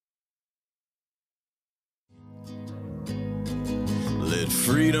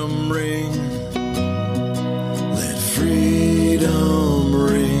freedom ring. Let freedom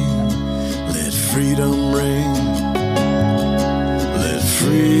ring. Let freedom ring. Let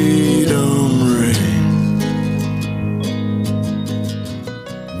freedom ring.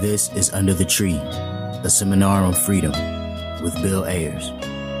 This is Under the Tree, a seminar on freedom with Bill Ayers.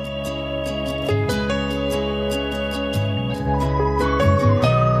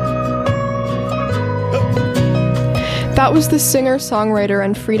 That was the singer-songwriter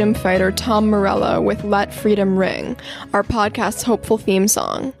and freedom fighter Tom Morello with Let Freedom Ring, our podcast's hopeful theme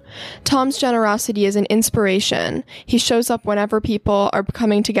song. Tom's generosity is an inspiration. He shows up whenever people are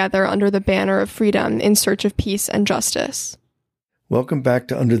coming together under the banner of freedom in search of peace and justice. Welcome back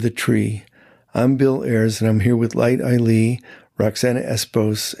to Under the Tree. I'm Bill Ayers, and I'm here with Light Eileen, Roxana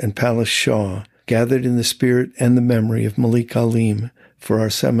Espos, and Palace Shaw, gathered in the spirit and the memory of Malik Alim for our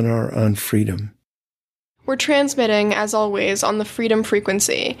seminar on freedom. We're transmitting, as always, on the Freedom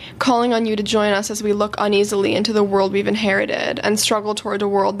Frequency, calling on you to join us as we look uneasily into the world we've inherited and struggle toward a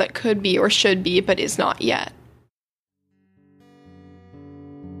world that could be or should be, but is not yet.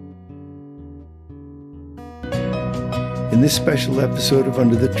 In this special episode of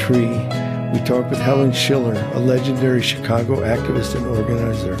Under the Tree, we talk with Helen Schiller, a legendary Chicago activist and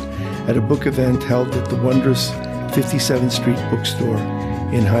organizer, at a book event held at the wondrous 57th Street bookstore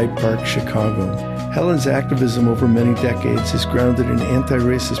in Hyde Park, Chicago. Helen's activism over many decades is grounded in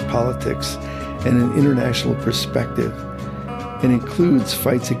anti-racist politics and an international perspective, and includes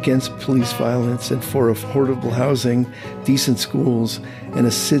fights against police violence and for affordable housing, decent schools, and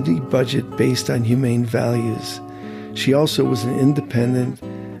a city budget based on humane values. She also was an independent,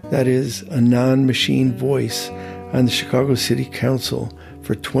 that is, a non-machine voice on the Chicago City Council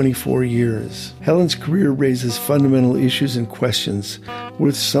for 24 years. Helen's career raises fundamental issues and questions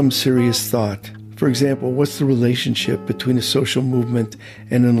worth some serious thought. For example, what's the relationship between a social movement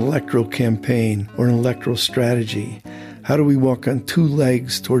and an electoral campaign or an electoral strategy? How do we walk on two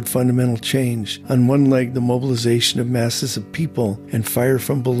legs toward fundamental change? On one leg, the mobilization of masses of people and fire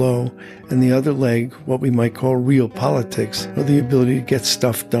from below, and the other leg, what we might call real politics, or the ability to get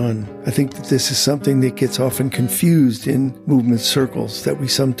stuff done. I think that this is something that gets often confused in movement circles, that we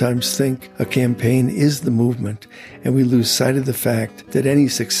sometimes think a campaign is the movement, and we lose sight of the fact that any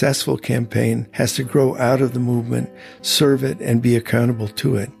successful campaign has to grow out of the movement, serve it, and be accountable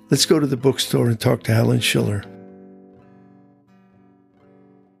to it. Let's go to the bookstore and talk to Helen Schiller.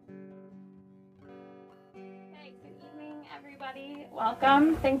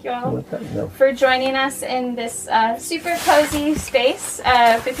 Welcome. Thank you all for joining us in this super cozy space,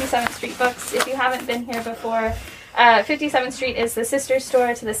 57th Street Books. If you haven't been here before, 57th Street is the sister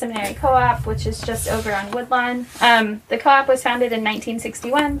store to the Seminary Co-op, which is just over on Woodlawn. The co-op was founded in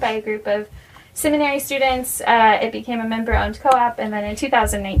 1961 by a group of seminary students. It became a member-owned co-op, and then in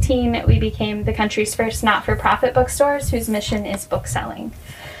 2019, we became the country's first not-for-profit bookstores whose mission is bookselling.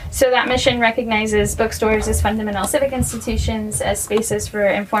 So that mission recognizes bookstores as fundamental civic institutions, as spaces for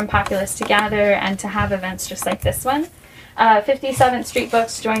informed populace to gather and to have events just like this one. 57th Street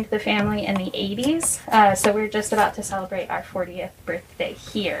Books joined the family in the 80s, so we're just about to celebrate our 40th birthday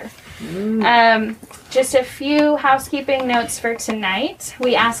here. Just a few housekeeping notes for tonight.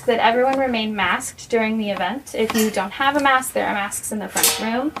 We ask that everyone remain masked during the event. If you don't have a mask, there are masks in the front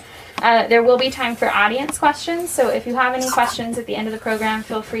room. There will be time for audience questions, so if you have any questions at the end of the program,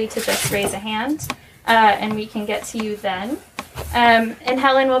 feel free to just raise a hand, and we can get to you then. And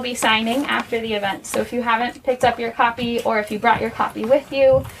Helen will be signing after the event, so if you haven't picked up your copy, or if you brought your copy with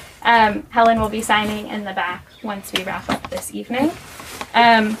you, Helen will be signing in the back once we wrap up this evening.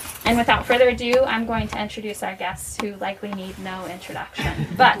 And without further ado, I'm going to introduce our guests who likely need no introduction.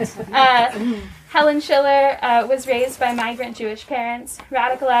 But Helen Schiller was raised by migrant Jewish parents,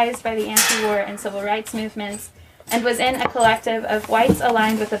 radicalized by the anti-war and civil rights movements, and was in a collective of whites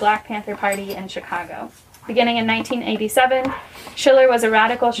aligned with the Black Panther Party in Chicago. Beginning in 1987, Schiller was a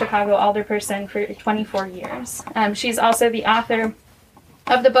radical Chicago alderperson for 24 years. She's also the author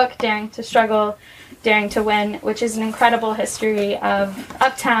of the book Daring to Struggle, Daring to Win, which is an incredible history of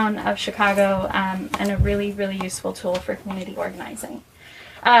uptown of Chicago, and a really, really useful tool for community organizing.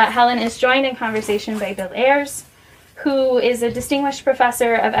 Helen is joined in conversation by Bill Ayers, who is a distinguished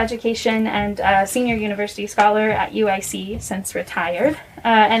professor of education and senior university scholar at UIC, since retired,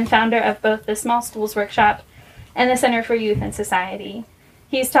 and founder of both the Small Schools Workshop and the Center for Youth and Society.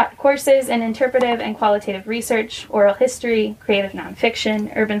 He's taught courses in interpretive and qualitative research, oral history, creative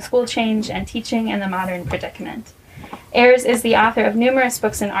nonfiction, urban school change, and teaching in the modern predicament. Ayers is the author of numerous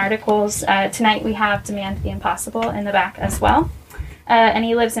books and articles. Tonight we have Demand the Impossible in the back as well. and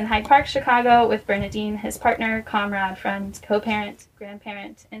he lives in Hyde Park, Chicago, with Bernadine, his partner, comrade, friend, co-parent,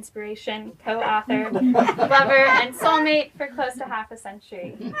 grandparent, inspiration, co-author, lover, and soulmate for close to half a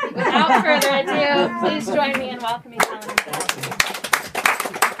century. Without further ado, please join me in welcoming Helen and Bill.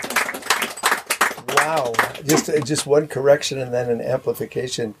 Wow. Just one correction and then an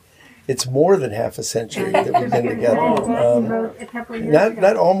amplification. It's more than half a century that we've been together.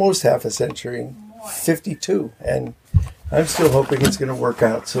 Not almost half a century, 52. And I'm still hoping it's going to work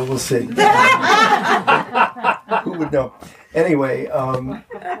out, so we'll see. Who would know? Anyway,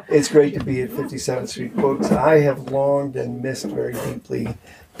 it's great to be at 57th Street Books. I have longed and missed very deeply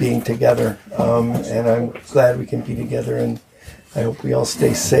being together, and I'm glad we can be together, and I hope we all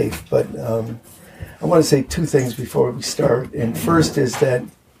stay safe. But I want to say two things before we start. And first is that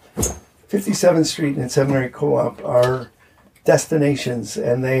 57th Street and Seminary Co-op are destinations,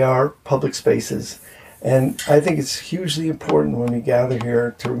 and they are public spaces. And I think it's hugely important when we gather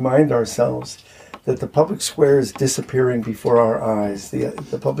here to remind ourselves that the public square is disappearing before our eyes.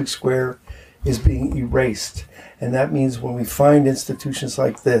 The public square is being erased. And that means when we find institutions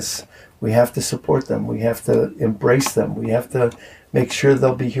like this, we have to support them. We have to embrace them. We have to make sure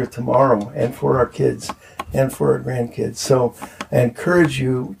they'll be here tomorrow, and for our kids and for our grandkids. So I encourage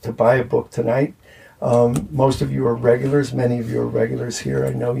you to buy a book tonight. Most of you are regulars. Many of you are regulars here.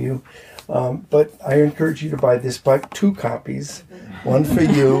 I know you. But I encourage you to buy this book, 2 copies, one for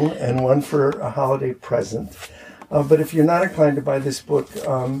you and one for a holiday present. But if you're not inclined to buy this book,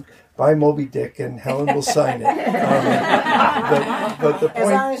 buy Moby Dick and Helen will sign it. But the point, as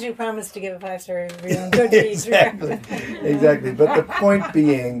long as you promise to give a 5-star review on Goodreads. Exactly. But the point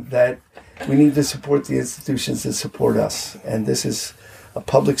being that we need to support the institutions that support us, and this is a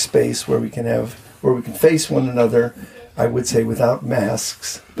public space where we can face one another. I would say without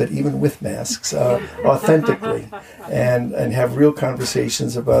masks, but even with masks, authentically, and have real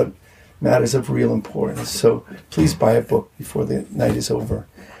conversations about matters of real importance. So please buy a book before the night is over.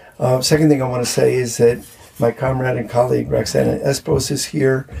 Second thing I want to say is that my comrade and colleague Roxana Espos is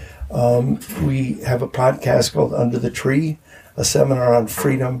here. We have a podcast called Under the Tree, a seminar on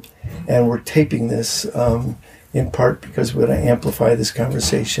freedom, and we're taping this in part because we're going to amplify this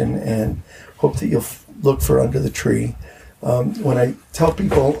conversation and hope that you'll look for Under the Tree. When I tell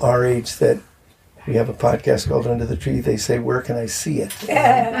people our age that we have a podcast called Under the Tree, they say, "Where can I see it?"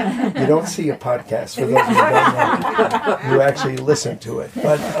 You don't see a podcast, for those of you who don't know. You actually listen to it.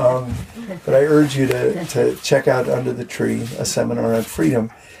 But I urge you to check out Under the Tree, a seminar on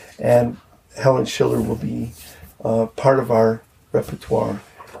freedom. And Helen Schiller will be part of our repertoire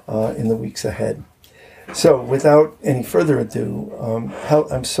in the weeks ahead. So without any further ado,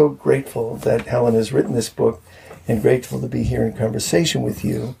 I'm so grateful that Helen has written this book and grateful to be here in conversation with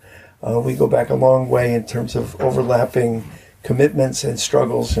you. We go back a long way in terms of overlapping commitments and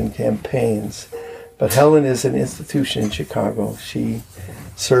struggles and campaigns. But Helen is an institution in Chicago. She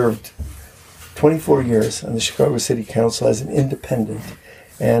served 24 years on the Chicago City Council as an independent.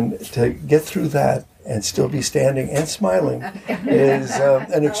 And to get through that and still be standing and smiling is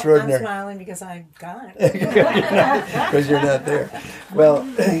an extraordinary... I'm smiling because I'm gone. Because you're not there. Well,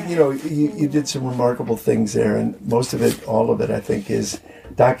 you did some remarkable things there, and most of it, all of it, I think, is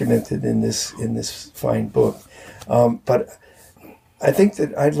documented in this fine book. But I think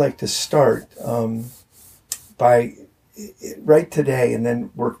that I'd like to start by right today and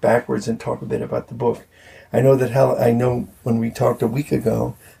then work backwards and talk a bit about the book. I know when we talked a week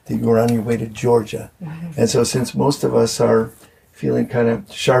ago that you were on your way to Georgia. Mm-hmm. And so since most of us are feeling kind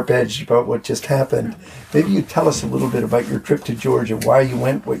of sharp-edged about what just happened, maybe you tell us a little bit about your trip to Georgia, why you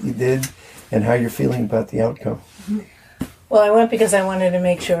went, what you did, and how you're feeling about the outcome. Well, I went because I wanted to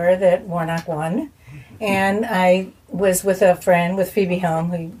make sure that Warnock won. And I was with a friend, with Phoebe Helm,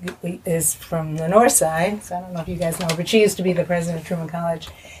 who is from the north side, so I don't know if you guys know, but she used to be the president of Truman College.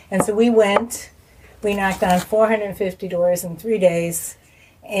 And so we went. We knocked on 450 doors in 3 days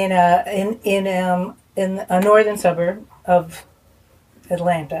in a northern suburb of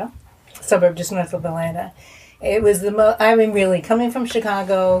Atlanta, suburb just north of Atlanta. It was really coming from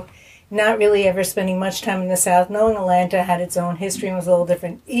Chicago, not really ever spending much time in the South, knowing Atlanta had its own history and was a little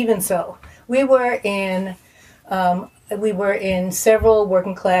different. Even so, we were in several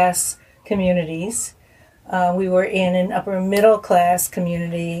working class communities. We were in an upper middle class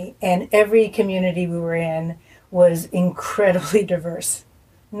community, and every community we were in was incredibly diverse.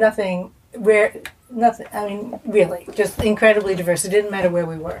 Nothing, really, just incredibly diverse. It didn't matter where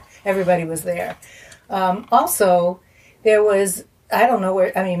we were. Everybody was there. Also, there was, I don't know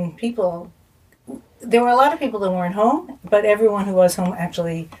where, people there were a lot of people that weren't home, but everyone who was home,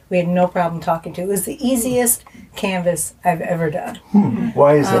 actually, we had no problem talking to. It was the easiest canvas I've ever done.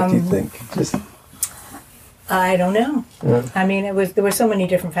 Why is that, do you think? Just I don't know. Yeah. I mean, there were so many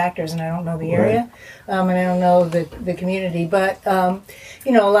different factors, and I don't know the area, and I don't know the community. But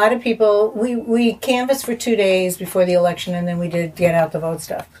you know, a lot of people we canvassed for 2 days before the election, and then we did get out the vote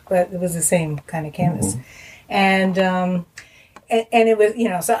stuff. But it was the same kind of canvas, and it was, you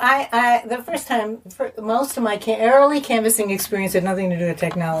know, so I the first time, for most of my early canvassing experience had nothing to do with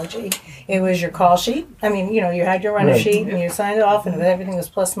technology. It was your call sheet. I mean, you know, you had your runner sheet and you signed it off, and everything was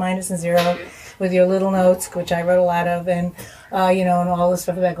plus, minus, and zero with your little notes, which I wrote a lot of, and you know, and all the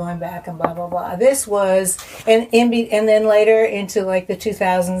stuff about going back and blah blah blah. This was, and then later into like the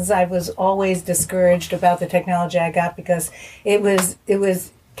 2000s, I was always discouraged about the technology I got because it was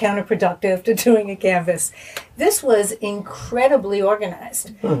counterproductive to doing a canvas. This was incredibly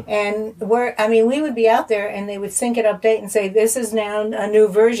organized. And we would be out there and they would sync it, update, and say, this is now a new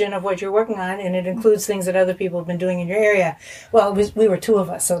version of what you're working on, and it includes things that other people have been doing in your area. Well, we were two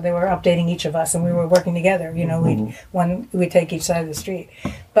of us, so they were updating each of us, and we were working together. You know, we'd take each side of the street.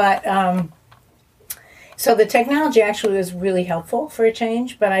 But so the technology actually was really helpful for a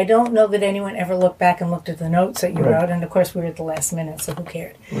change, but I don't know that anyone ever looked back and looked at the notes that you wrote, and of course we were at the last minute, so who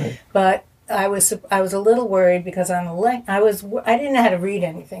cared? But I was a little worried because I didn't know how to read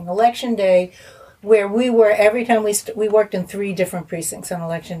anything. Election day, where we were, every time we worked in 3 different precincts on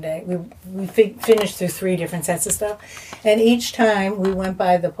election day. We finished through 3 different sets of stuff, and each time we went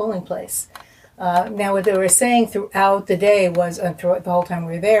by the polling place. Now what they were saying throughout the day was, throughout the whole time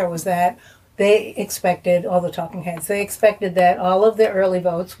we were there, was that they expected, all the talking heads, they expected that all of the early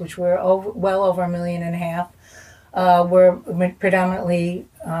votes, which were well over 1.5 million, were predominantly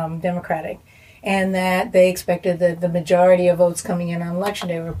Democratic, and that they expected that the majority of votes coming in on election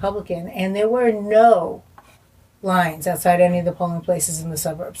day were Republican, and there were no lines outside any of the polling places in the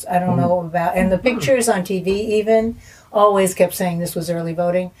suburbs. I don't know about, and the pictures on TV even always kept saying this was early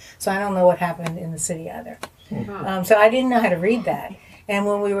voting, so I don't know what happened in the city either. So I didn't know how to read that. And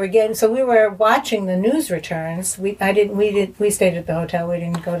when we were watching the news returns. We stayed at the hotel. We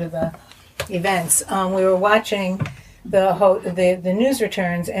didn't go to the events. We were watching the news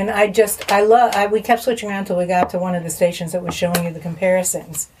returns, and we kept switching around until we got to one of the stations that was showing you the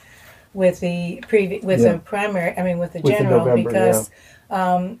comparisons with the primary. I mean, with the general, because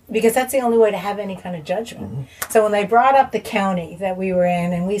that's the only way to have any kind of judgment. So when they brought up the county that we were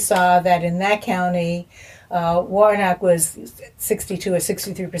in, and we saw that in that county, Warnock was 62 or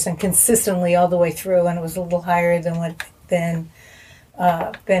 63% consistently all the way through, and it was a little higher than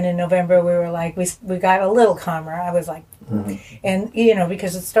in November. We were like, we got a little calmer. I was like, and you know,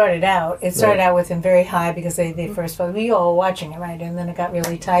 because it started out with them very high because they first we all were watching it, right, and then it got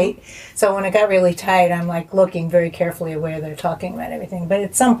really tight. So when it got really tight, I'm like looking very carefully at where they're talking about everything. But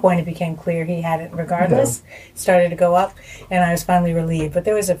at some point, it became clear he had it regardless. It started to go up, and I was finally relieved. But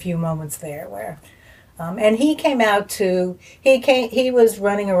there was a few moments there where. And he came out he was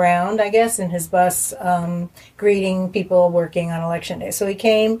running around, I guess, in his bus, greeting people working on election day. So he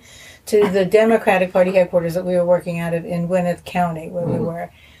came to the Democratic Party headquarters that we were working out of in Gwinnett County, where we were.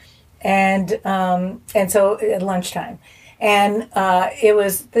 And so at lunchtime. And it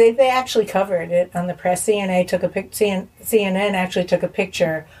was, they actually covered it on the press. CNN actually took a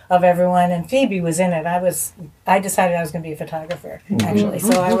picture of everyone, and Phoebe was in it. I decided I was going to be a photographer, actually.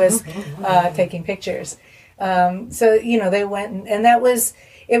 So I was taking pictures. So, you know, they went, and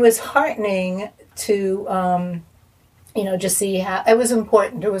it was heartening to, you know, just see how, it was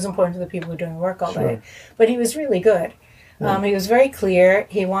important. It was important to the people who were doing work all day. But he was really good. He was very clear.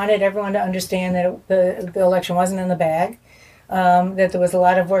 He wanted everyone to understand that the election wasn't in the bag. That there was a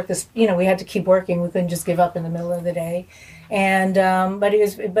lot of work. We had to keep working. We couldn't just give up in the middle of the day. And the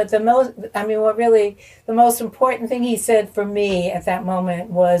most important thing he said for me at that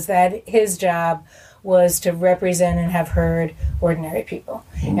moment was that his job was to represent and have heard ordinary people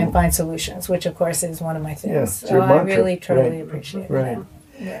and find solutions, which of course is one of my things. So I really totally appreciate that.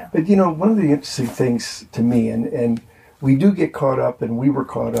 Yeah. But you know, one of the interesting things to me, and we do get caught up, and we were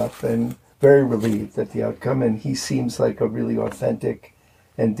caught up, and very relieved at the outcome, and he seems like a really authentic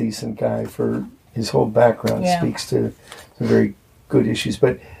and decent guy for his whole background. Speaks to very good issues.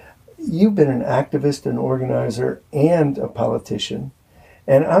 But you've been an activist, an organizer, and a politician,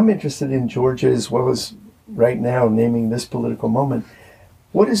 and I'm interested in Georgia as well as right now naming this political moment.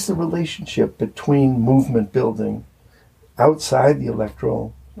 What is the relationship between movement building outside the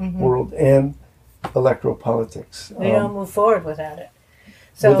electoral world and electoral politics? We don't move forward without it.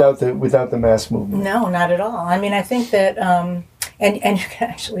 So, without the mass movement? No, not at all. I mean, I think that, and you can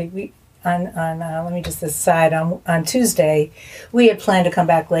actually, let me just decide, on Tuesday, we had planned to come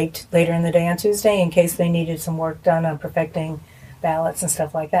back later in the day on Tuesday in case they needed some work done on perfecting ballots and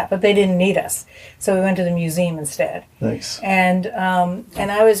stuff like that, but they didn't need us, so we went to the museum instead. Nice. And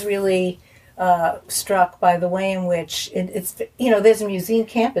I was really struck by the way in which it's there's a museum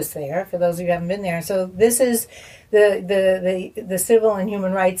campus there for those of you who haven't been there. So this is the Civil and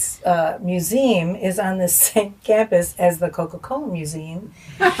Human Rights Museum is on the same campus as the Coca-Cola Museum,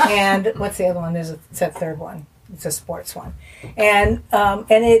 and what's the other one? It's that third one. It's a sports one, and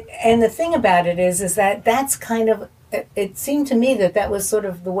the thing about it is that that's kind of. It seemed to me that was sort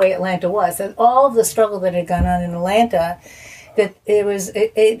of the way Atlanta was. That all of the struggle that had gone on in Atlanta, that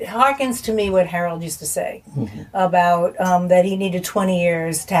it harkens to me what Harold used to say about that he needed 20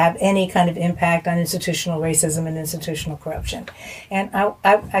 years to have any kind of impact on institutional racism and institutional corruption. And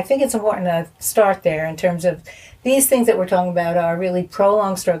I think it's important to start there in terms of these things that we're talking about are really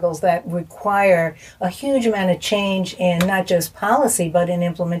prolonged struggles that require a huge amount of change in not just policy, but in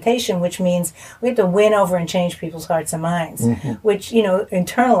implementation, which means we have to win over and change people's hearts and minds, which,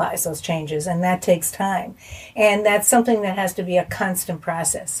 internalize those changes, and that takes time. And that's something that has to be a constant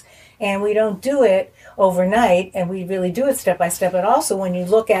process. And we don't do it overnight, and we really do it step by step. But also when you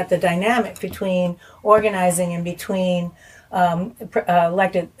look at the dynamic between organizing and between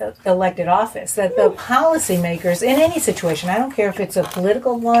elected office, that the policymakers in any situation, I don't care if it's a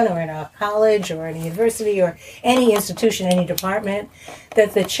political one or in a college or in a university or any institution, any department,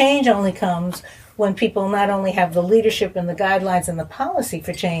 that the change only comes when people not only have the leadership and the guidelines and the policy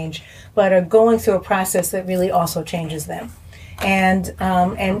for change, but are going through a process that really also changes them. And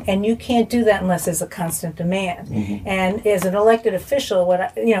you can't do that unless there's a constant demand. And as an elected official,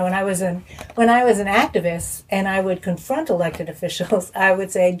 when I was an activist and I would confront elected officials, I would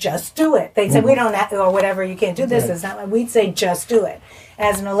say, just do it. They'd say, we don't have, or whatever, you can't do this. It's not. We'd say, just do it.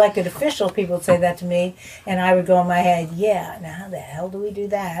 As an elected official, people would say that to me, and I would go in my head, yeah, now how the hell do we do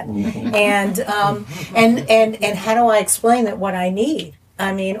that? And how do I explain that what I need?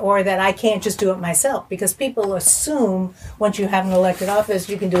 Or that I can't just do it myself, because people assume once you have an elected office,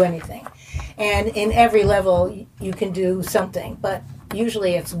 you can do anything. And in every level, you can do something, but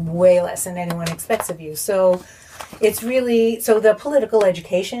usually it's way less than anyone expects of you. So it's really, the political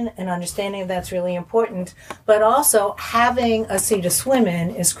education and understanding of that's really important, but also having a sea to swim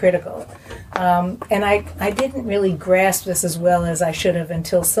in is critical. And I didn't really grasp this as well as I should have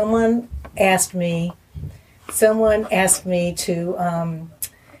until someone asked me to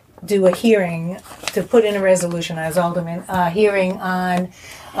do a hearing, to put in a resolution. I was alderman, a hearing on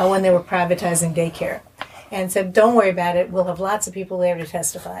when they were privatizing daycare, and said, "Don't worry about it. We'll have lots of people there to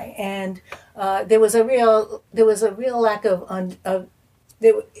testify." And there was a real lack of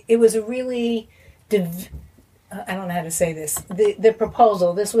it was a really. I don't know how to say this. The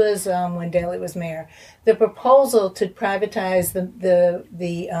proposal. This was when Daley was mayor. The proposal to privatize the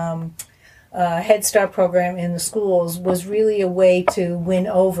Head Start program in the schools was really a way to win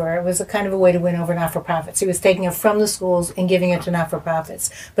over. It was a kind of a way to win over not-for-profits. He was taking it from the schools and giving it to not-for-profits,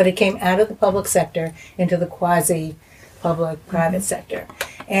 but it came out of the public sector into the quasi-public private sector,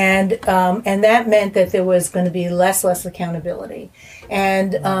 and that meant that there was going to be less accountability,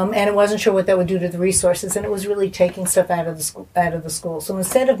 and it wasn't sure what that would do to the resources, and it was really taking stuff out of the school. So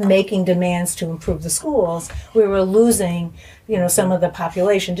instead of making demands to improve the schools, we were losing, some of the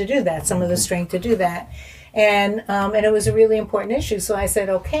population to do that, some of the strength to do that, and it was a really important issue. So I said,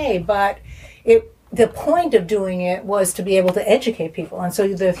 okay, but the point of doing it was to be able to educate people. And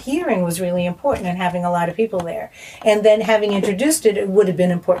so the hearing was really important, and having a lot of people there. And then having introduced it, it would have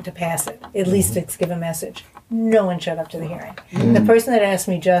been important to pass it, at least to give a message. No one showed up to the hearing. The person that asked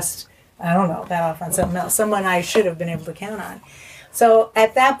me got off on something else, someone I should have been able to count on. So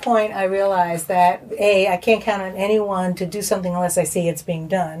at that point, I realized that, A, I can't count on anyone to do something unless I see it's being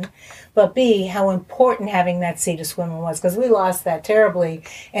done. But B, how important having that sea to swim in was, because we lost that terribly.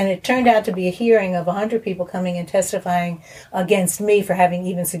 And it turned out to be a hearing of 100 people coming and testifying against me for having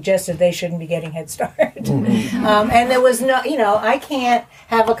even suggested they shouldn't be getting Head Start. And there was no, I can't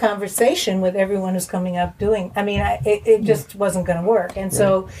have a conversation with everyone who's coming up doing, it just wasn't going to work. And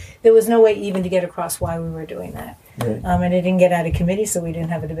so there was no way even to get across why we were doing that. Right. And it didn't get out of committee, so we didn't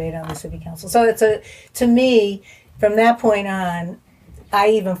have a debate on the city council. So to me, from that point on,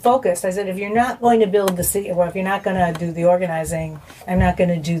 I even focused. I said, if you're not going to build the city, or if you're not going to do the organizing, I'm not going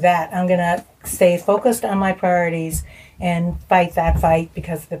to do that. I'm going to stay focused on my priorities and fight that fight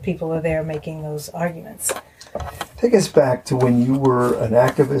because the people are there making those arguments. Take us back to when you were an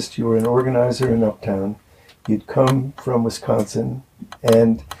activist, you were an organizer in Uptown. You'd come from Wisconsin,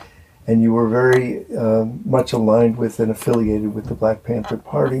 and you were very much aligned with and affiliated with the Black Panther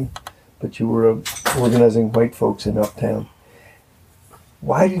Party. but you were organizing white folks in Uptown.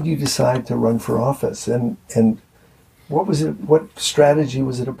 Why did you decide to run for office? And what was it? What strategy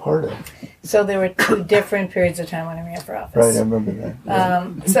was it a part of? So there were two different periods of time when I ran for office. Right, I remember that.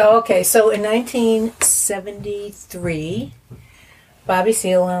 So in 1973, Bobby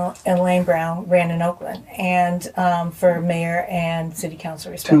Seale and Elaine Brown ran in Oakland, and for mayor and city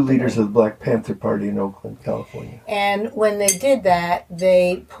council, respectively. Two leaders of the Black Panther Party in Oakland, California. And when they did that,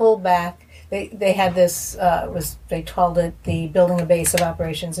 they pulled back. They had this, they called it the Building a Base of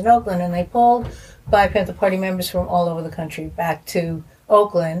Operations in Oakland, and they pulled Black Panther Party members from all over the country back to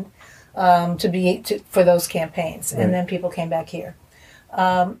Oakland for those campaigns, right. And then people came back here.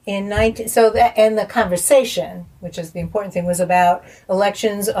 And the conversation, which is the important thing, was about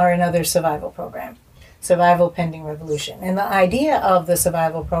elections are another survival program, survival pending revolution. And the idea of the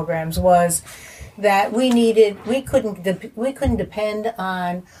survival programs was that we couldn't depend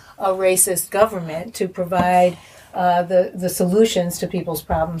on a racist government to provide the solutions to people's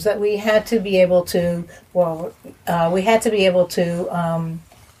problems. That we had to be able to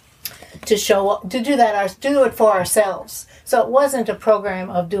do it for ourselves. So it wasn't a program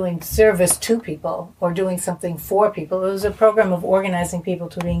of doing service to people or doing something for people. It was a program of organizing people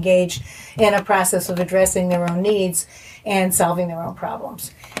to engage in a process of addressing their own needs and solving their own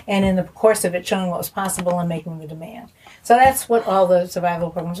problems. And in the course of it, showing what was possible and making the demand. So that's what all the survival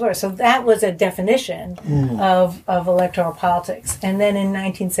programs were. So that was a definition of electoral politics. And then in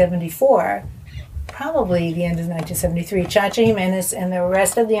 1974, probably the end of 1973, Chacha Jimenez and the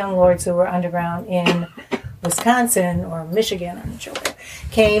rest of the young lords who were underground in Wisconsin or Michigan, I'm not sure where,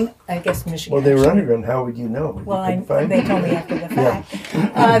 came, I guess Michigan. Well, they were underground. How would you know? Well, they told me after the fact.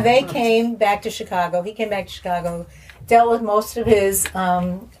 Yeah. They came back to Chicago. He came back to Chicago, dealt with most of his,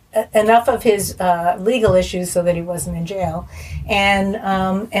 enough of his legal issues so that he wasn't in jail,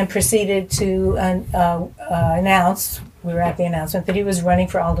 and proceeded to announce, we were at the announcement, that he was running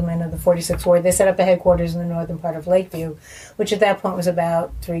for alderman of the 46th Ward. They set up a headquarters in the northern part of Lakeview, which at that point was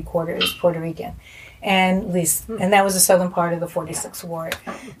about 3/4 Puerto Rican. And that was the southern part of the 46th Ward.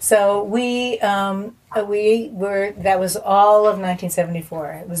 So that was all of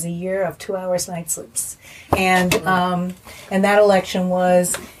 1974. It was a year of 2 hours night sleeps. And that election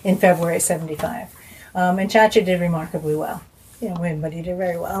was in February 75. And Chacha did remarkably well. But he did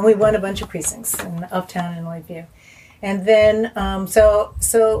very well. And we won a bunch of precincts in Uptown and Lakeview. And then, and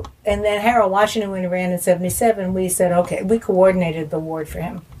then Harold Washington, when he ran in 77, we said, okay, we coordinated the ward for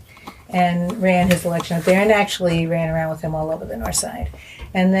him and ran his election up there and actually ran around with him all over the north side.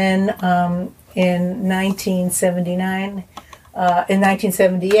 And then in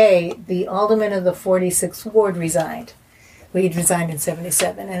 1978, the alderman of the 46th Ward resigned. We'd resigned in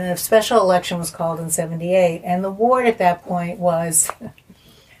 77, and a special election was called in 78. And the ward at that point was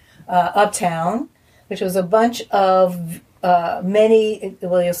Uptown, which was a bunch of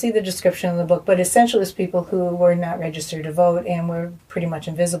you'll see the description in the book, but essentially it was people who were not registered to vote and were pretty much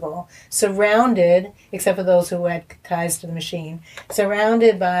invisible, surrounded, except for those who had ties to the machine,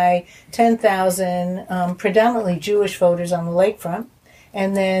 surrounded by 10,000 predominantly Jewish voters on the lakefront,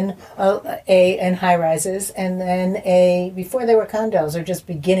 and then and high-rises, and then before they were condos, or just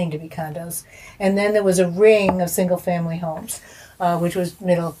beginning to be condos, and then there was a ring of single-family homes, which was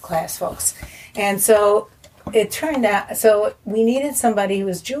middle-class folks. And so it turned out, so we needed somebody who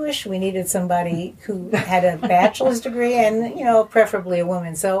was Jewish, we needed somebody who had a bachelor's degree, and, preferably a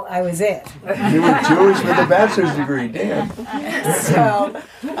woman, so I was it. You were Jewish with a bachelor's degree, damn. So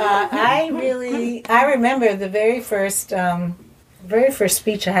I remember the very first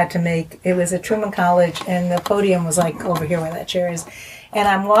speech I had to make. It was at Truman College, and the podium was like over here where that chair is, and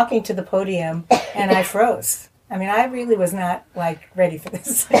I'm walking to the podium, and I froze. I mean, I really was not, ready for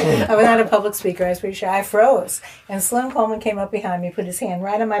this. I was not a public speaker. I was pretty sure. I froze. And Slim Coleman came up behind me, put his hand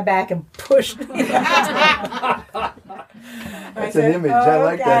right on my back, and pushed me. That's an image. I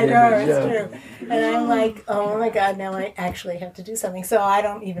like that image. It's true. And I'm like, oh, my God, now I actually have to do something. So I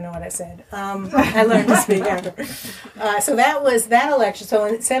don't even know what I said. I learned to speak after. So that was that election. So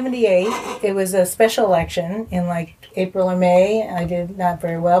in 78, it was a special election in, April or May. I did not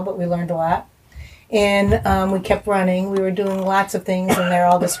very well, but we learned a lot. And we kept running. We were doing lots of things, and they're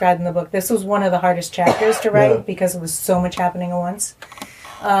all described in the book. This was one of the hardest chapters to write because it was so much happening at once.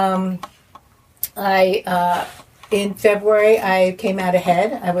 In February, I came out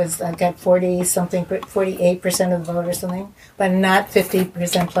ahead. I got 48% of the vote or something, but not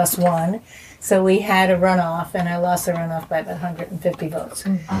 50% plus one. So we had a runoff, and I lost the runoff by about 150 votes.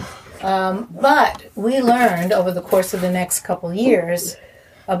 But we learned over the course of the next couple years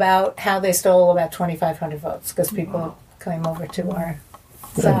about how they stole about 2,500 votes because people came over to our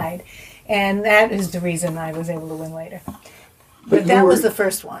side. And that is the reason I was able to win later. But But that was the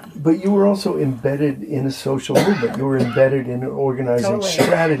first one. But you were also embedded in a social movement. You were embedded in an organizing Totally.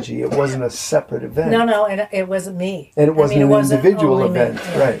 strategy. It wasn't a separate event. No, and it wasn't me. And it wasn't an individual only me. event,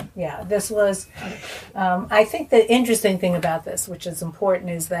 Yeah. right. Yeah, this was, I think the interesting thing about this, which is important,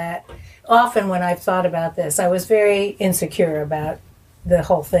 is that often when I've thought about this, I was very insecure about the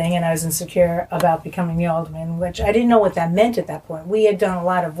whole thing, and I was insecure about becoming the alderman, which I didn't know what that meant at that point. We had done a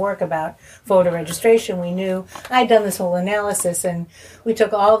lot of work about voter registration. We knew, I'd done this whole analysis, and we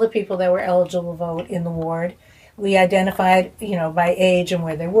took all the people that were eligible to vote in the ward. We identified, by age and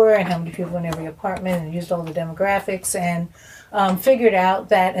where they were and how many people in every apartment, and used all the demographics, and figured out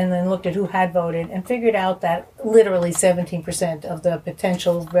that, and then looked at who had voted, and figured out that literally 17% of the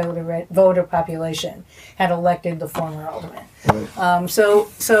potential voter population had elected the former alderman. Right. So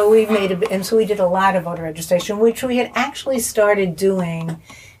we we did a lot of voter registration, which we had actually started doing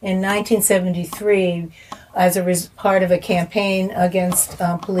in 1973 as a part of a campaign against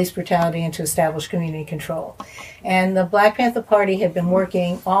police brutality and to establish community control. And the Black Panther Party had been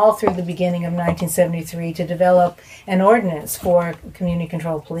working all through the beginning of 1973 to develop an ordinance for community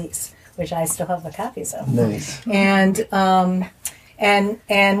control police, which I still have the copies of. Nice. And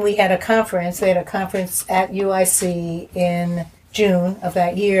we had a conference. They had a conference at UIC in June of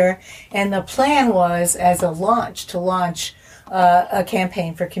that year, and the plan was to launch a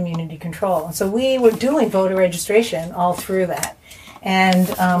campaign for community control. And so we were doing voter registration all through that.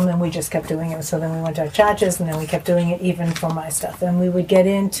 And we just kept doing it. So then we went to our churches, and then we kept doing it even for my stuff. And we would get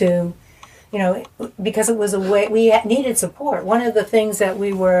into, because it was a way, we needed support. One of the things that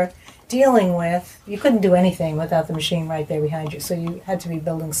we were dealing with, you couldn't do anything without the machine right there behind you. So you had to be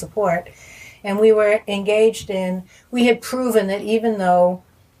building support. And we were engaged we had proven that even though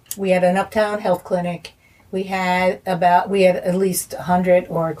we had an uptown health clinic, we had at least 100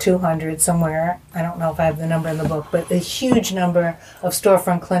 or 200 somewhere. I don't know if I have the number in the book, but a huge number of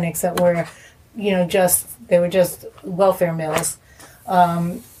storefront clinics that were, they were just welfare mills,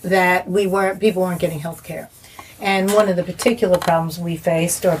 that people weren't getting health care. And one of the particular problems we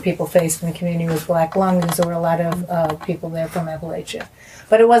faced, or people faced in the community, was black lung, because there were a lot of people there from Appalachia.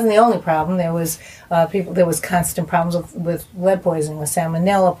 But it wasn't the only problem. There was There was constant problems with lead poisoning, with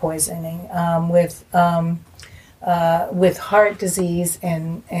salmonella poisoning, with heart disease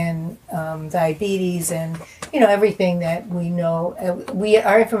and diabetes, and everything that we know.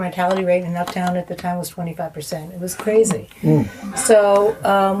 Our infant mortality rate in Uptown at the time was 25%. It was crazy. So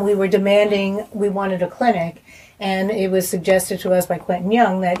we were demanding. We wanted a clinic. And it was suggested to us by Quentin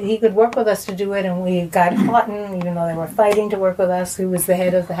Young that he could work with us to do it, and we got Houghton, even though they were fighting to work with us, who was the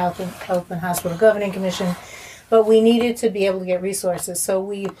head of the Health and Hospital Governing Commission. But we needed to be able to get resources, so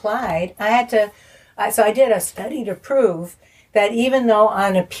we applied. So I did a study to prove that even though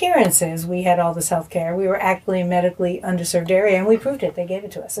on appearances we had all this health care, we were actually a medically underserved area, and we proved it. They gave it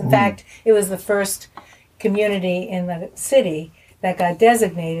to us. In fact, it was the first community in the city that got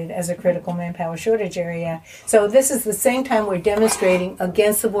designated as a critical manpower shortage area. So this is the same time we're demonstrating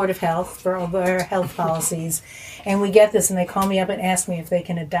against the Board of Health for their health policies, and we get this, and they call me up and ask me if they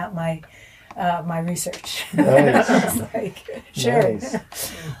can adopt my research. Nice. I was like, sure. Nice.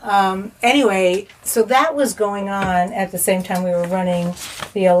 Anyway, so that was going on at the same time we were running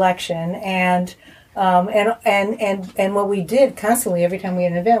the election, and what we did constantly every time we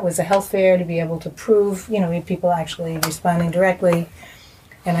had an event was a health fair to be able to prove, people actually responding directly.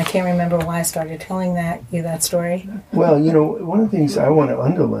 And I can't remember why I started telling you that story. Well, one of the things I want to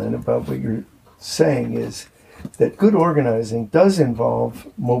underline about what you're saying is that good organizing does involve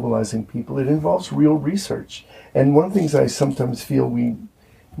mobilizing people. It involves real research. And one of the things I sometimes feel we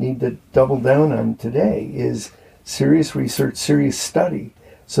need to double down on today is serious research, serious study,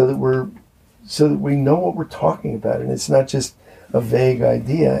 so that we know what we're talking about, and it's not just a vague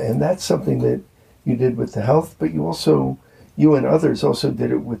idea. And that's something that you did with the health, but you and others also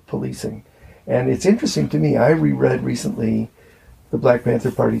did it with policing. And it's interesting to me, I reread recently the Black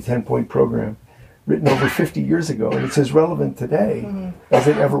Panther Party 10-point program, written over 50 years ago, and it's as relevant today as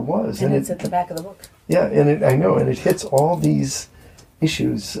it ever was. And it's at the back of the book. Yeah, and I know, and it hits all these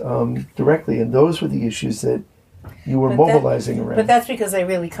issues directly, and those were the issues that you were mobilizing around. But that's because they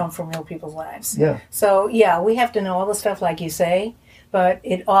really come from real people's lives. Yeah. So, we have to know all the stuff like you say, but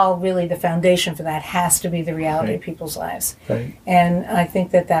it all really, the foundation for that has to be the reality of people's lives. Right. And I think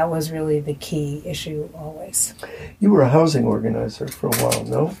that was really the key issue always. You were a housing organizer for a while,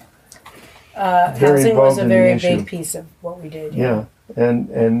 no? Housing was a very big piece of what we did. Yeah.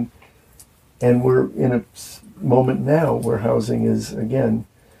 And we're in a moment now where housing is, again,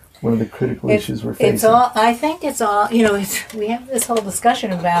 one of the critical issues we're facing. I think it's all, we have this whole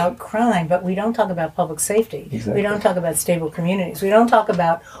discussion about crime, but we don't talk about public safety. Exactly. We don't talk about stable communities. We don't talk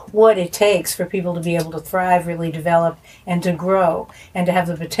about what it takes for people to be able to thrive, really develop, and to grow, and to have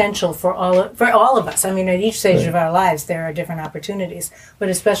the potential for all of us. I mean, at each stage of our lives, there are different opportunities, but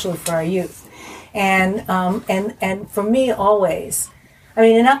especially for our youth. And for me, always, I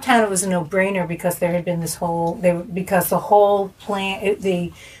mean, in Uptown it was a no-brainer because there had been because the whole plan,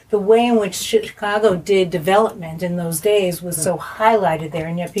 the way in which Chicago did development in those days was so highlighted there,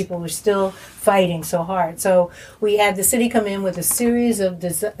 and yet people were still fighting so hard. So we had the city come in with a series of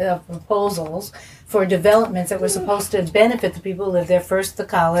proposals for developments that were supposed to benefit the people who lived there. First the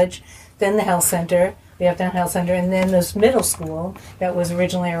college, then the health center, the Uptown Health Center, and then this middle school that was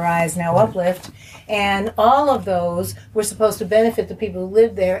originally Arise, now Uplift. And all of those were supposed to benefit the people who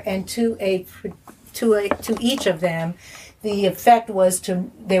lived there, and to each of them, the effect was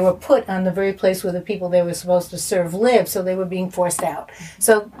they were put on the very place where the people they were supposed to serve lived, so they were being forced out.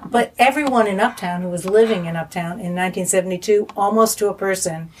 So, but everyone in Uptown who was living in Uptown in 1972, almost to a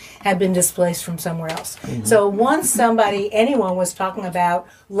person, had been displaced from somewhere else. Mm-hmm. So once anyone was talking about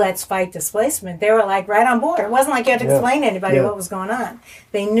let's fight displacement, they were like right on board. It wasn't like you had to explain to anybody what was going on.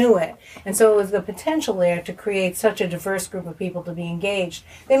 They knew it. And so it was the potential there to create such a diverse group of people to be engaged.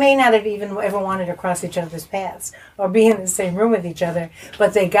 They may not have even ever wanted to cross each other's paths or be in the same room with each other,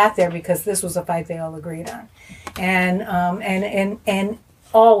 but they got there because this was a fight they all agreed on. And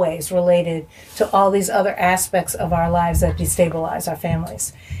always related to all these other aspects of our lives that destabilize our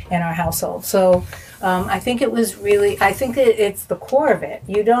families and our households. So I think it's the core of it.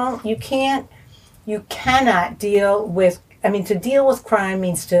 You cannot deal with, to deal with crime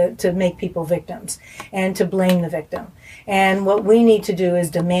means to make people victims and to blame the victim. And what we need to do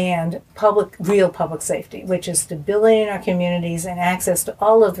is demand real public safety, which is stability in our communities and access to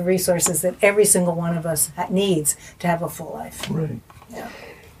all of the resources that every single one of us needs to have a full life. Right. Yeah.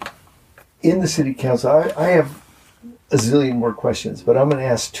 In the city council, I have a zillion more questions, but I'm going to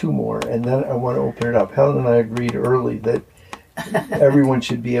ask two more, and then I want to open it up. Helen and I agreed early that everyone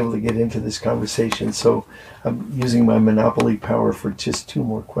should be able to get into this conversation, so I'm using my monopoly power for just two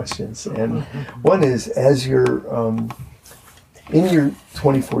more questions. And one is, as you're in your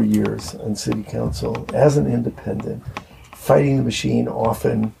 24 years on city council, as an independent, fighting the machine,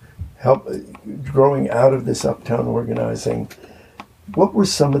 often growing out of this Uptown organizing, what were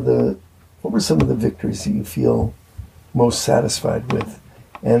some of the victories that you feel most satisfied with,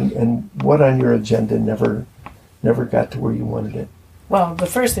 and what on your agenda never got to where you wanted it? Well, the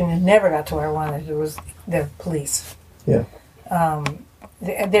first thing that never got to where I wanted it was the police. Yeah.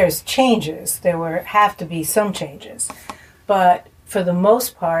 There's changes. There have to be some changes, but for the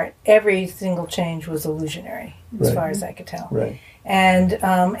most part, every single change was illusionary, as far as I could tell. Right. And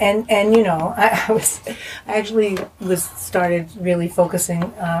I actually started really focusing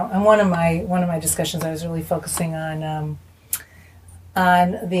on one of my discussions. I was really focusing on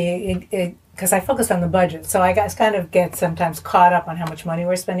because I focused on the budget, so I get sometimes caught up on how much money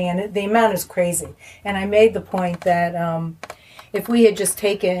we're spending, and the amount is crazy. And I made the point that if we had just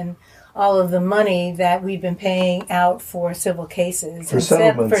taken all of the money that we've been paying out for civil cases. For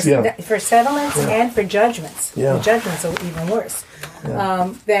settlements, For settlements and for judgments. Yeah. The judgments are even worse.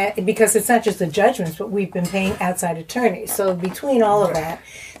 Yeah. Because it's not just the judgments, but we've been paying outside attorneys. So between all of that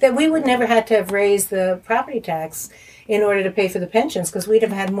we would never have to have raised the property tax in order to pay for the pensions, because we'd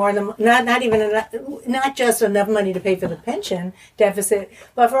have had more than not just enough money to pay for the pension deficit,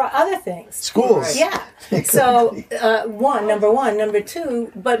 but for other things. Schools. Yeah. So number one, number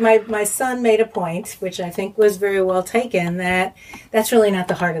two. But my son made a point, which I think was very well taken, that's really not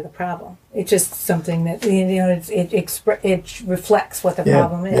the heart of the problem. It's just something that it reflects what the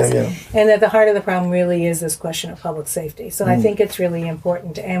problem is, and that the heart of the problem really is this question of public safety. So I think it's really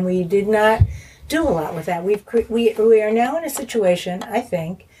important, and we did not do a lot with that. We are now in a situation, I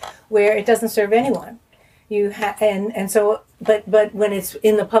think, where it doesn't serve anyone. But when it's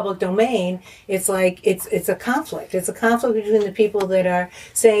in the public domain, it's like it's a conflict. It's a conflict between the people that are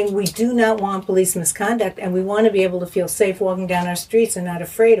saying we do not want police misconduct, and we want to be able to feel safe walking down our streets and not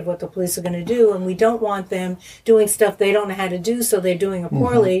afraid of what the police are going to do, and we don't want them doing stuff they don't know how to do, so they're doing it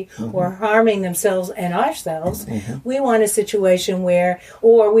poorly or harming themselves and ourselves. We want a situation where,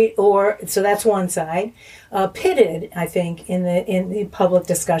 so that's one side. Pitted, I think, in the public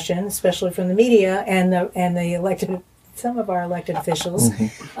discussion, especially from the media and the elected some of our elected officials.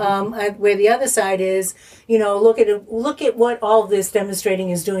 Where the other side is, look at what all this demonstrating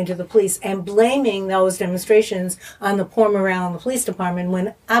is doing to the police, and blaming those demonstrations on the poor morale in the police department,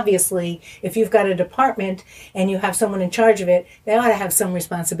 when obviously if you've got a department and you have someone in charge of it, they ought to have some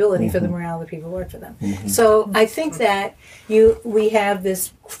responsibility for the morale of the people who work for them. So I think that we have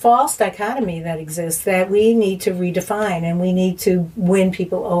this false dichotomy that exists that we need to redefine, and we need to win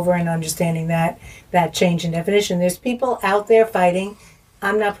people over in understanding that change in definition. There's people out there fighting.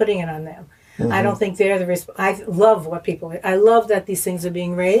 I'm not putting it on them. I don't think they're the I love I love that these things are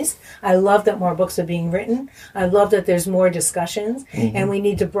being raised. I love that more books are being written. I love that there's more discussions, and we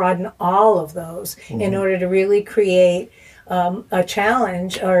need to broaden all of those in order to really create a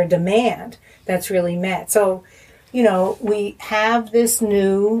challenge or a demand that's really met. So, we have this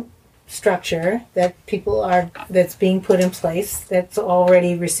new structure that's being put in place that's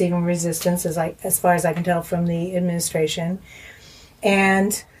already receiving resistance, as far as I can tell from the administration,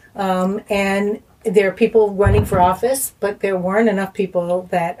 and there are people running for office, but there weren't enough people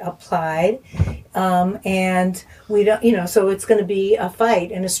that applied, and we don't, so it's going to be a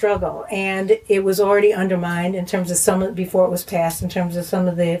fight and a struggle, and it was already undermined in terms of before it was passed, in terms of some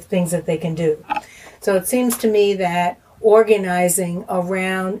of the things that they can do. So it seems to me that organizing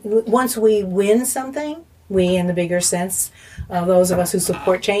around, once we win something, we in the bigger sense, those of us who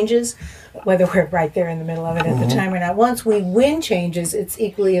support changes, whether we're right there in the middle of it at the time or not, once we win changes, it's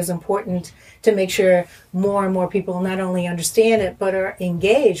equally as important to make sure more and more people not only understand it, but are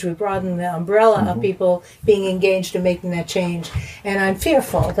engaged. We broaden the umbrella of people being engaged in making that change. And I'm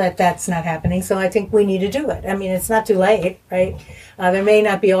fearful that that's not happening, so I think we need to do it. I mean, it's not too late, right? There may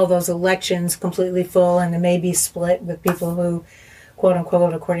not be all those elections completely full, and there may be split with people who, quote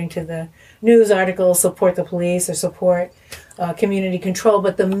unquote, according to the news articles, support the police or support community control,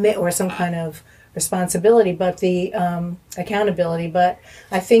 or some kind of responsibility, but the accountability. But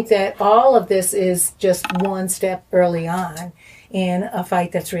I think that all of this is just one step early on in a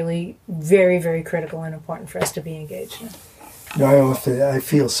fight that's really very, very critical and important for us to be engaged in. I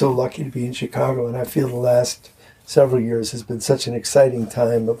feel so lucky to be in Chicago, and I feel the last several years has been such an exciting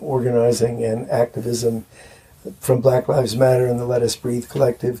time of organizing and activism, from Black Lives Matter and the Let Us Breathe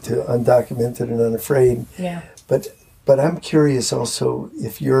Collective to Undocumented and Unafraid. Yeah. But I'm curious also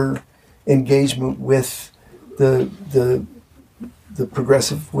if your engagement with the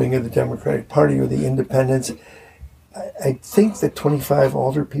progressive wing of the Democratic Party or the independents. I think that 25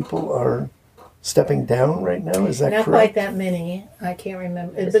 alder people are stepping down right now. Is that not correct? Not quite that many. I can't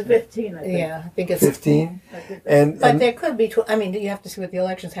remember. It's 15, I think. Yeah, I think it's 15. But there could be. You have to see what the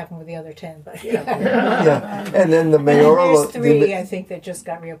elections happen with the other 10. But yeah, and then the mayoral. And there's 3, I think, that just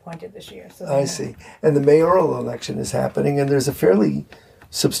got reappointed this year. So I see. And the mayoral election is happening, and there's a fairly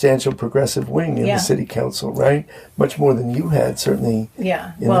substantial progressive wing in the city council, right? Much more than you had, certainly.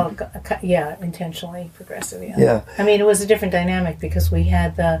 Yeah. Intentionally progressive. Yeah. I mean, it was a different dynamic because we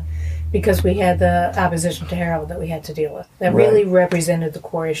had the opposition to Harold that we had to deal with. That really represented the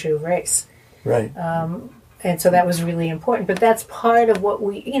core issue of race. Right. And so that was really important. But that's part of what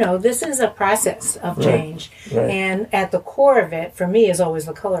this is a process of change. Right. And at the core of it, for me, is always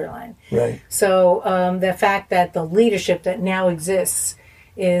the color line. Right. So the fact that the leadership that now exists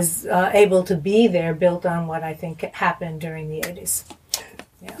is able to be there, built on what I think happened during the 80s.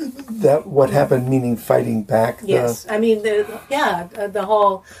 Yeah. That what happened, meaning fighting back. Yes, I mean the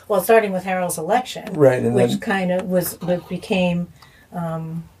whole starting with Harold's election, right, and which kind of became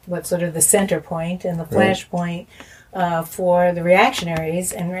what sort of the center point and the flashpoint for the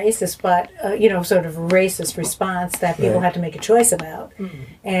reactionaries and racist, but sort of racist response that people had to make a choice about,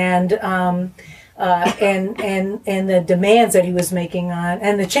 and the demands that he was making on,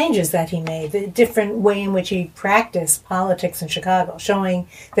 and the changes that he made, the different way in which he practiced politics in Chicago, showing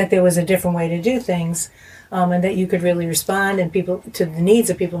that there was a different way to do things, and that you could really respond and people to the needs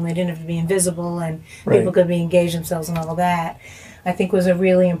of people, and they didn't have to be invisible, and people could be engaged themselves and all of that. I think was a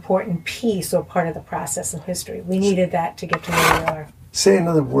really important piece or part of the process of history. We needed that to get to where we are. Say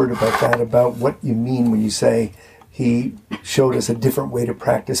another word about that, about what you mean when you say he showed us a different way to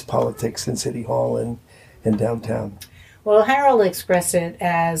practice politics in City Hall and downtown. Well, Harold expressed it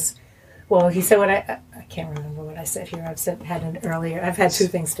as, he said what I can't remember what I said here. I've had 2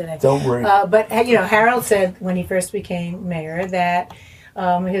 things today. Don't worry. But Harold said when he first became mayor that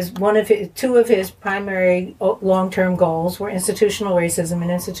 2 of his primary long-term goals were institutional racism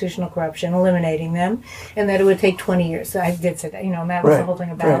and institutional corruption, eliminating them, and that it would take 20 years. So I did say that, and that was the whole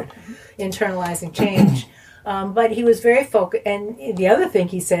thing about internalizing change. But he was very focused, and the other thing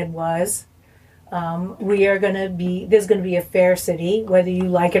he said was, there's going to be a fair city, whether you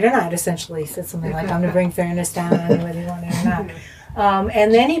like it or not, essentially. He said something like, I'm going to bring fairness down on you whether you want it or not.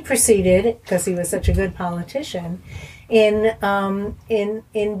 And then he proceeded, because he was such a good politician, in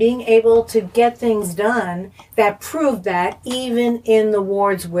being able to get things done that proved that even in the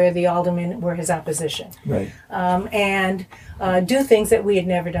wards where the aldermen were his opposition. Right. And do things that we had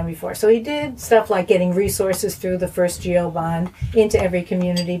never done before. So he did stuff like getting resources through the first GO bond into every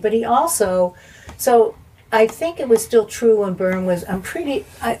community, but he also, so I think it was still true when Byrne was,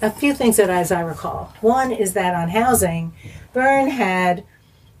 a few things that as I recall. One is that on housing, Byrne had,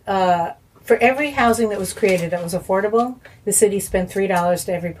 for every housing that was created that was affordable, the city spent $3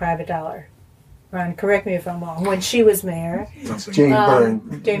 to every private dollar. Ron, correct me if I'm wrong. When she was mayor, Jane Byrne.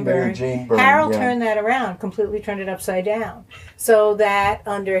 Mayor Jane Byrne. Harold turned that around, completely turned it upside down. So that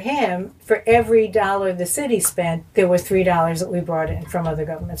under him, for every dollar the city spent, there was $3 that we brought in from other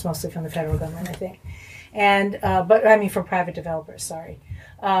governments, mostly from the federal government, I think. And from private developers. Sorry.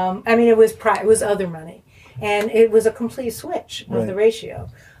 It was other money, and it was a complete switch of the ratio.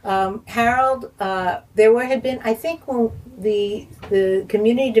 Harold, there had been, I think, when the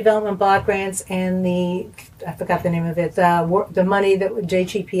community development block grants and I forgot the name of it, the money that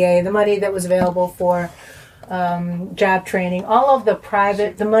JGPA, the money that was available for job training, all of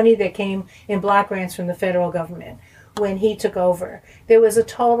the money that came in block grants from the federal government when he took over, there was a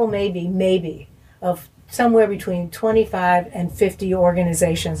total maybe of somewhere between 25 and 50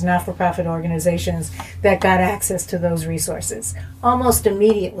 organizations, not-for-profit organizations, that got access to those resources. Almost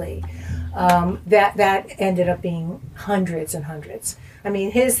immediately, that ended up being hundreds and hundreds.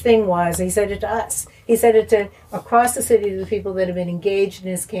 His thing was, he said it to us, he said it to across the city to the people that have been engaged in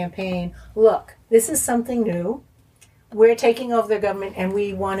his campaign, look, this is something new. We're taking over the government and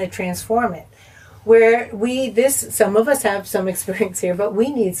we want to transform it. Some of us have some experience here, but we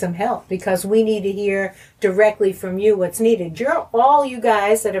need some help because we need to hear directly from you what's needed. All you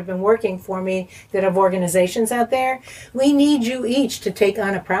guys that have been working for me that have organizations out there, we need you each to take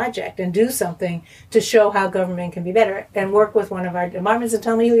on a project and do something to show how government can be better and work with one of our departments and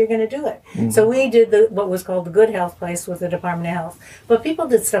tell me who you're going to do it. Mm-hmm. So we did what was called the Good Health Place with the Department of Health. But people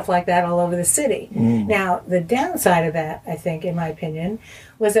did stuff like that all over the city. Mm-hmm. Now, the downside of that, I think, in my opinion,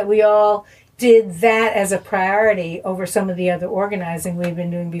 was that we all did that as a priority over some of the other organizing we've been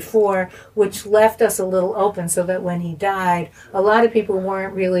doing before, which left us a little open so that when he died, a lot of people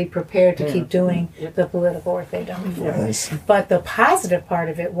weren't really prepared to keep doing the political work they'd done before. Yes. But the positive part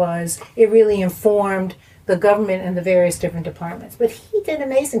of it was it really informed the government and the various different departments. But he did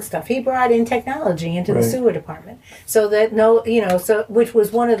amazing stuff. He brought in technology into the sewer department, so that which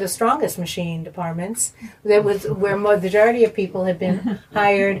was one of the strongest machine departments. That was where the majority of people had been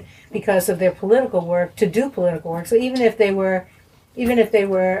hired because of their political work to do political work. So even if they were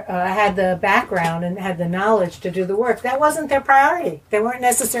had the background and had the knowledge to do the work, that wasn't their priority. They weren't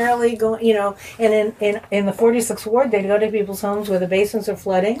necessarily going, And in the 46th ward, they'd go to people's homes where the basements are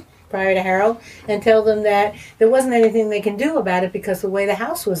flooding prior to Harold and tell them that there wasn't anything they can do about it because the way the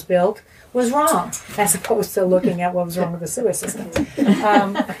house was built was wrong, as opposed to looking at what was wrong with the sewer system.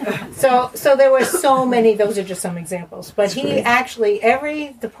 So there were so many. Those are just some examples. But he actually,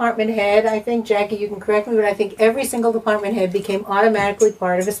 every department head, I think, Jackie, you can correct me, but I think every single department head became automatically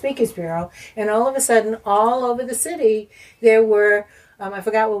part of a speakers bureau. And all of a sudden, all over the city, there were, I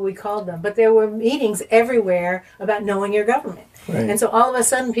forgot what we called them, but there were meetings everywhere about knowing your government. Right. And so all of a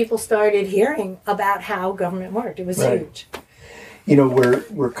sudden, people started hearing about how government worked. It was huge.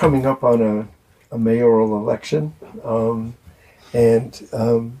 We're coming up on a mayoral election, and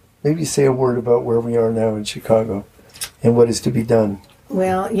maybe say a word about where we are now in Chicago and what is to be done.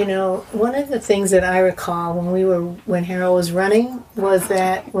 Well, one of the things that I recall when Harold was running was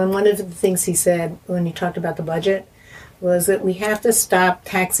that one of the things he said when he talked about the budget was that we have to stop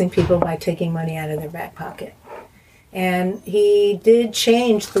taxing people by taking money out of their back pocket. And he did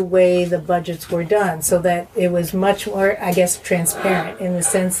change the way the budgets were done so that it was much more, I guess, transparent in the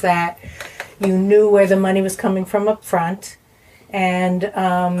sense that you knew where the money was coming from up front, and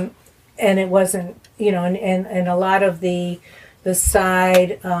it wasn't, and a lot of the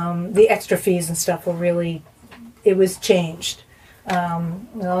side, the extra fees and stuff were really, it was changed.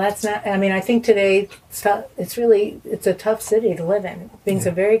 That's not, I think today it's a tough city to live in. Things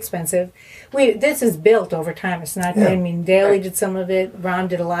are very expensive. This is built over time. It's not, Daley did some of it, Ron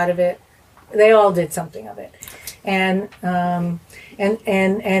did a lot of it. They all did something of it. And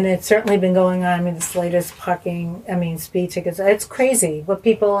it's certainly been going on. This latest speed tickets. It's crazy what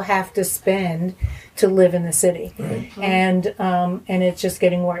people have to spend to live in the city. Right. And it's just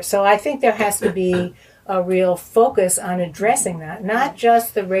getting worse. So I think there has to be a real focus on addressing that, not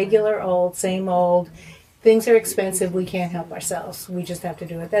just the regular old, same old, things are expensive, we can't help ourselves, we just have to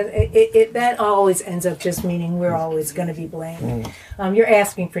do it. That always ends up just meaning we're always going to be blamed. You're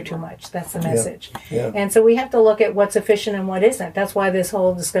asking for too much, that's the message. Yeah. And so we have to look at what's efficient and what isn't. That's why this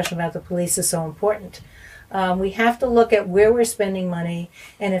whole discussion about the police is so important. We have to look at where we're spending money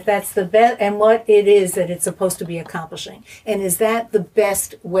and if that's the best and what it is that it's supposed to be accomplishing. And is that the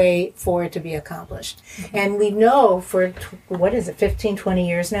best way for it to be accomplished? And we know for, 15, 20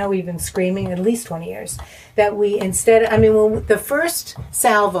 years now, we've been screaming, at least 20 years, that we instead, when the first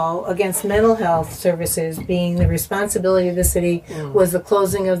salvo against mental health services being the responsibility of the city was the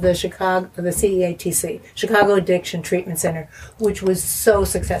closing of the CEATC, Chicago Addiction Treatment Center, which was so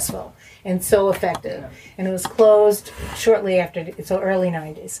successful and so effective. And it was closed shortly after, so early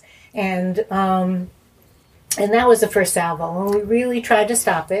 90s. And that was the first salvo. And we really tried to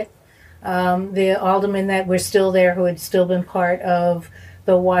stop it. The aldermen that were still there, who had still been part of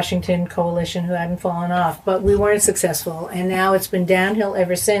the Washington Coalition, who hadn't fallen off, but we weren't successful. And now it's been downhill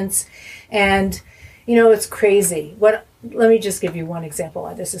ever since. And, it's crazy. Let me just give you one example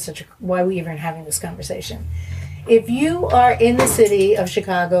why this is why we even having this conversation. If you are in the city of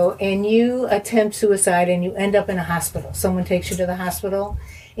Chicago and you attempt suicide and you end up in a hospital, someone takes you to the hospital,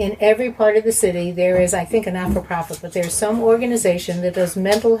 in every part of the city there is, I think, a not-for-profit, but there's some organization that does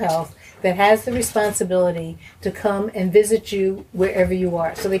mental health that has the responsibility to come and visit you wherever you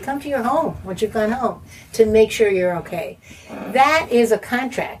are. So they come to your home once you've gone home to make sure you're okay. That is a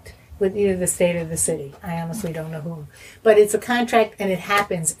contract with either the state or the city. I honestly don't know whom. But it's a contract and it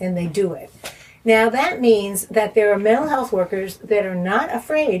happens and they do it. Now, that means that there are mental health workers that are not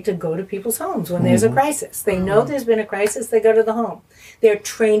afraid to go to people's homes when there's a crisis. They know there's been a crisis, they go to the home. They're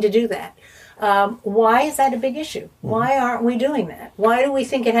trained to do that. Why is that a big issue? Why aren't we doing that? Why do we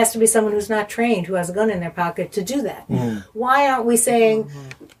think it has to be someone who's not trained, who has a gun in their pocket, to do that? Why aren't we saying,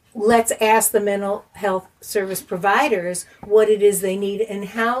 let's ask the mental health service providers what it is they need and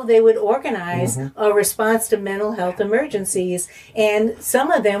how they would organize a response to mental health emergencies? And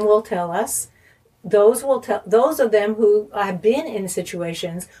some of them will tell us, those of them who have been in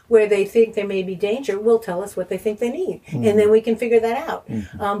situations where they think there may be danger will tell us what they think they need. And then we can figure that out.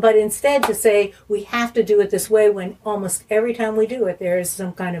 But instead to say we have to do it this way when almost every time we do it there is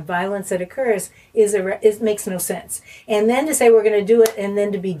some kind of violence that occurs it makes no sense. And then to say we're going to do it and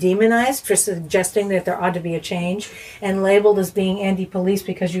then to be demonized for suggesting that there ought to be a change and labeled as being anti-police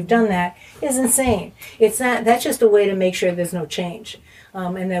because you've done that is insane. That's just a way to make sure there's no change.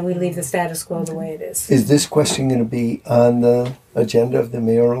 And then we leave the status quo the way it is. Is this question going to be on the agenda of the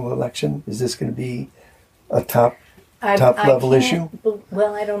mayoral election? Is this going to be a top level issue?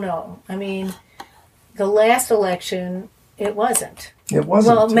 Well, I don't know. The last election, it wasn't. It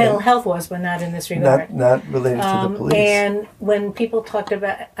wasn't. Well, mental health was, but not in this regard. Not related to the police. And when people talked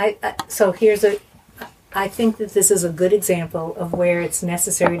about, I think that this is a good example of where it's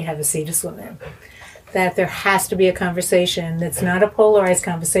necessary to have a seat to swim in. That there has to be a conversation that's not a polarized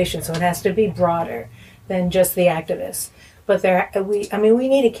conversation, so it has to be broader than just the activists. But we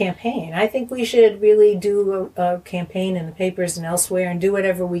need a campaign. I think we should really do a campaign in the papers and elsewhere and do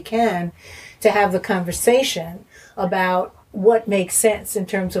whatever we can to have the conversation about what makes sense in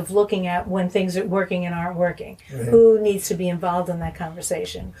terms of looking at when things are working and aren't working. Right. Who needs to be involved in that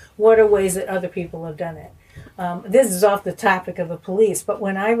conversation? What are ways that other people have done it? This is off the topic of the police, but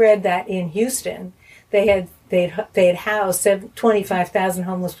when I read that in Houston, they had housed 25,000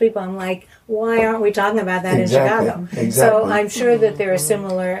 homeless people. I'm like, why aren't we talking about that in Chicago? Exactly. So I'm sure that there are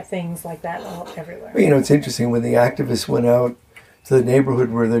similar things like that everywhere. Well, it's interesting when the activists went out to the neighborhood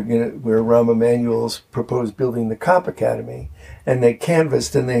where where Rahm Emanuel's proposed building the cop academy, and they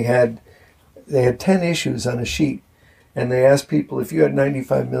canvassed and they had 10 issues on a sheet, and they asked people, if you had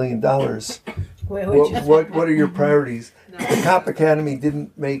 $95 million, what are your priorities? The cop academy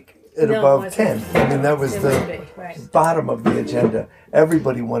didn't make it above 10. That was the bottom of the agenda.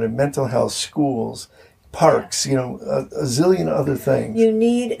 Everybody wanted mental health, schools, parks, a zillion other things. You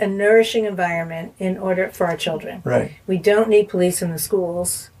need a nourishing environment in order for our children. Right. We don't need police in the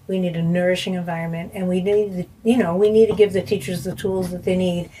schools. We need a nourishing environment, and we need to give the teachers the tools that they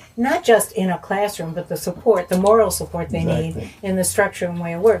need, not just in a classroom, but the support, the moral support they need in the structure and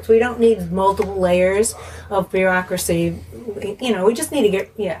way it works. We don't need multiple layers of bureaucracy. We just need to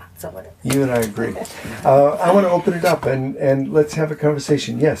get, so whatever. You and I agree. I want to open it up, and let's have a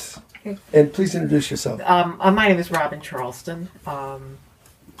conversation. Yes. And please introduce yourself. My name is Robin Charleston. I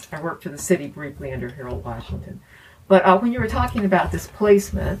work for the city briefly under Harold Washington. But when you were talking about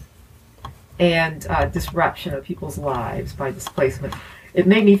displacement, and disruption of people's lives by displacement. It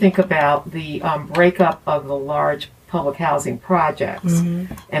made me think about the breakup of the large public housing projects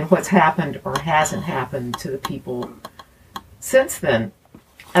and what's happened or hasn't happened to the people since then.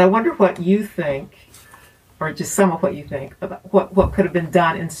 And I wonder what you think, or just some of what you think, about what could have been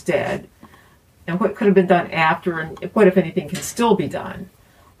done instead, and what could have been done after, and what, if anything, can still be done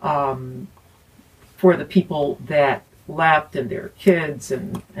for the people that left and their kids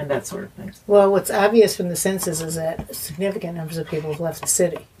and that sort of thing. Well, what's obvious from the census is that significant numbers of people have left the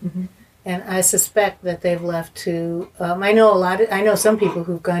city. And I suspect that they've left to, I know some people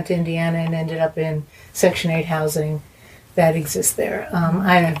who've gone to Indiana and ended up in Section 8 housing that exists there.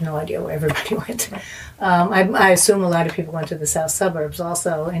 I have no idea where everybody went. I assume a lot of people went to the south suburbs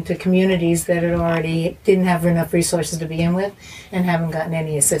also, into communities that had already didn't have enough resources to begin with and haven't gotten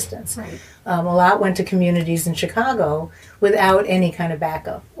any assistance. Right. A lot went to communities in Chicago without any kind of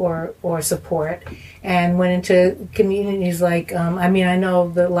backup or support, and went into communities like, I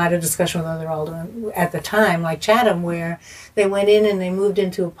know a lot of discussion with other aldermen at the time, like Chatham, where they went in and they moved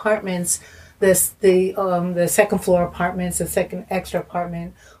into apartments, the second floor apartments, the second extra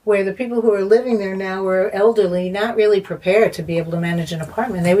apartment, where the people who are living there now were elderly, not really prepared to be able to manage an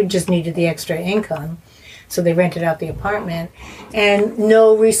apartment. They would just needed the extra income. So they rented out the apartment, and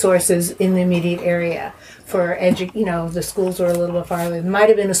no resources in the immediate area for the schools were a little bit far away. There might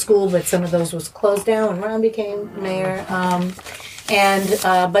have been a school, but some of those was closed down when Ron became mayor.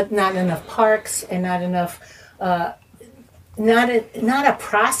 But not enough parks and not enough, not a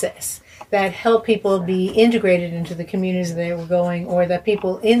process that help people be integrated into the communities they were going, or that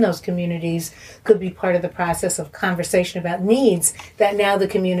people in those communities could be part of the process of conversation about needs that now the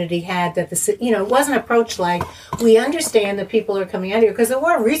community had, that it wasn't approached like, we understand that people are coming out here, because there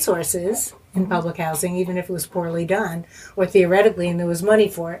were resources in public housing, even if it was poorly done, or theoretically, and there was money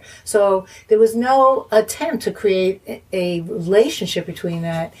for it. So there was no attempt to create a relationship between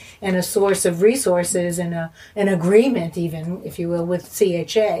that and a source of resources and an agreement, even, if you will, with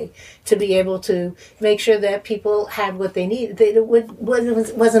CHA to be able to make sure that people had what they needed. It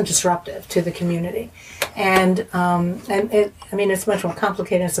wasn't disruptive to the community. And it's much more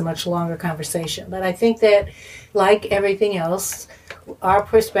complicated. It's a much longer conversation. But I think that, like everything else,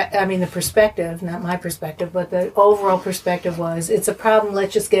 the perspective, not my perspective, but the overall perspective was, it's a problem,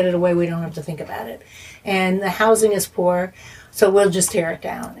 let's just get it away, we don't have to think about it. And the housing is poor, so we'll just tear it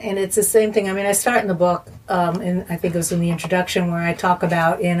down. And it's the same thing. I start in the book, and I think it was in the introduction, where I talk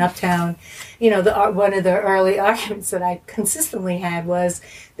about in Uptown, one of the early arguments that I consistently had was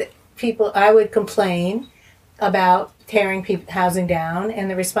that I would complain about tearing housing down,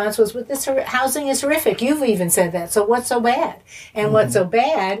 and the response was, "Well, this housing is horrific. You've even said that. So what's so bad?" And what's so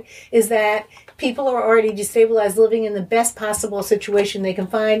bad is that people are already destabilized, living in the best possible situation they can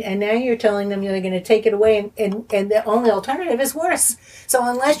find, and now you're telling them they're going to take it away, and the only alternative is worse. So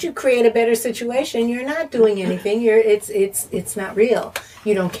unless you create a better situation, you're not doing anything. It's not real.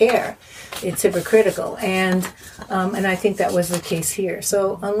 You don't care. It's hypocritical, and I think that was the case here.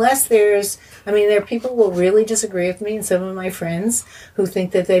 So unless there are people who will really disagree with me, and some of my friends who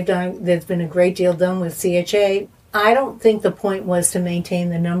think that there's been a great deal done with CHA. I don't think the point was to maintain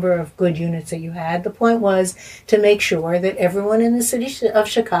the number of good units that you had. The point was to make sure that everyone in the city of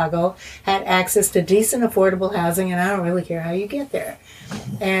Chicago had access to decent, affordable housing, and I don't really care how you get there.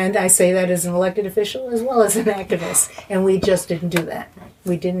 And I say that as an elected official as well as an activist, and we just didn't do that.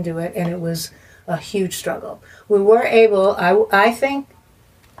 We didn't do it, and it was a huge struggle. We were able, I think,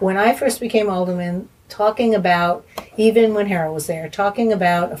 when I first became alderman, talking about, even when Harold was there, talking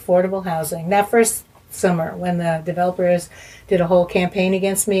about affordable housing, that first summer when the developers did a whole campaign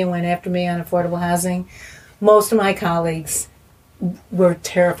against me and went after me on affordable housing, most of my colleagues were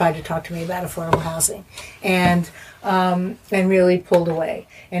terrified to talk to me about affordable housing, and really pulled away.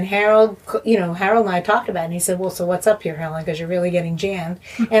 And Harold and I talked about it, and he said, "Well, so what's up here, Helen? Because you're really getting jammed."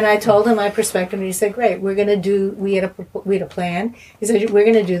 And I told him my perspective, and he said, "Great, we had a plan." He said, "We're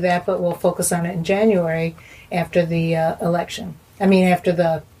going to do that, but we'll focus on it in January after the election. After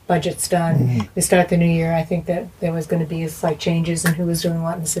the budget's done. Mm-hmm. We start the new year. I think that there was going to be slight changes in who was doing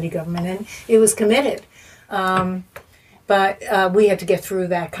what in the city government, and it was committed. But we had to get through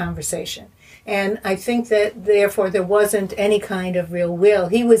that conversation. And I think that, therefore, there wasn't any kind of real will.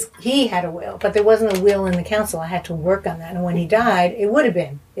 He had a will, but there wasn't a will in the council. I had to work on that. And when he died, it would have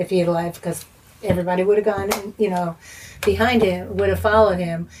been, if he had lived, because everybody would have gone, behind him, would have followed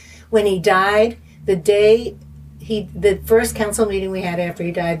him. When he died, the first council meeting we had after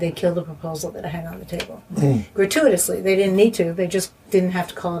he died, they killed the proposal that I had on the table. Gratuitously. They didn't need to. They just didn't have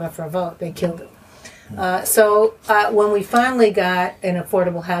to call it up for a vote. They killed it. So when we finally got an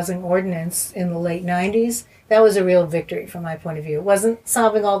affordable housing ordinance in the late 90s, that was a real victory from my point of view. It wasn't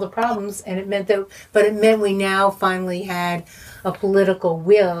solving all the problems, and it meant we now finally had a political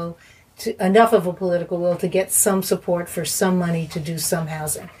will, enough of a political will to get some support for some money to do some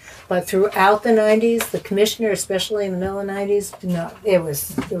housing. But throughout the 90s, the commissioner, especially in the middle of the 90s, no, it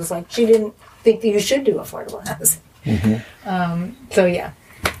was like she didn't think that you should do affordable housing. So yeah.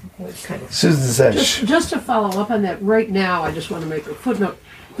 Susan Zesch. Just to follow up on that, right now, I just want to make a footnote.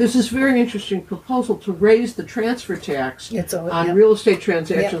 There's this very interesting proposal to raise the transfer tax on real estate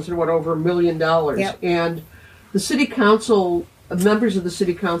transactions that are over $1 million. Yep. And the city council, members of the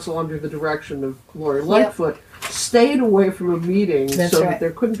city council under the direction of Lori Lightfoot, stayed away from a meeting that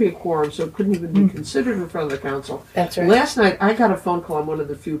there couldn't be a quorum, so it couldn't even be considered in front of the council. That's right. Last night, I got a phone call. I'm one of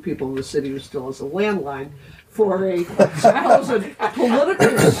the few people in the city who still has a landline for a supposed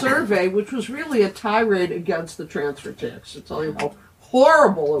political survey, which was really a tirade against the transfer tax to tell you how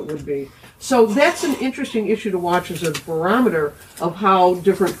horrible it would be. So that's an interesting issue to watch as a barometer of how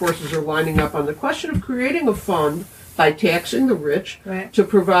different forces are lining up on the question of creating a fund by taxing the rich to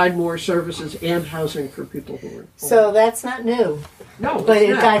provide more services and housing for people who are. So that's not new. No, but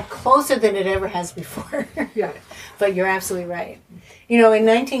it got closer than it ever has before. Yeah. But you're absolutely right. You know, in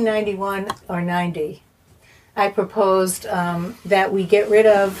 1991 or 90, I proposed that we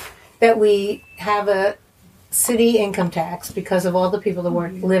have a city income tax because of all the people that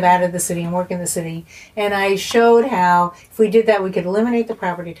live out of the city and work in the city. And I showed how if we did that, we could eliminate the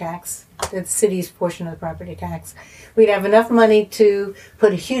property tax, the city's portion of the property tax. We'd have enough money to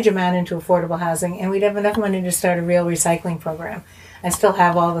put a huge amount into affordable housing, and we'd have enough money to start a real recycling program. I still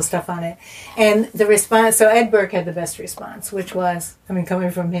have all the stuff on it. And the response, so Ed Burke had the best response, which was, I mean,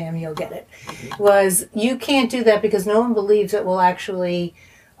 coming from him, you'll get it, was you can't do that because no one believes it will actually,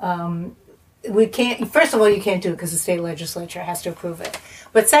 we can't, first of all, you can't do it because the state legislature has to approve it.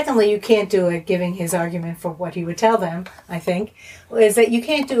 But secondly, you can't do it, giving his argument for what he would tell them, I think, is that you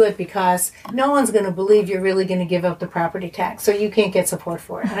can't do it because no one's going to believe you're really going to give up the property tax, so you can't get support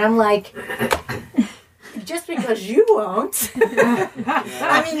for it. And I'm like, just because you won't.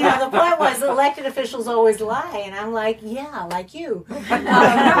 I mean, you know, the point was elected officials always lie, and I'm like, yeah, like you. But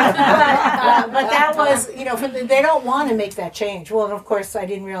that was, you know, they don't want to make that change. Well, and of course, I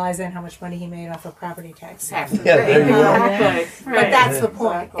didn't realize then how much money he made off of property tax. Yeah, there you go. But that's the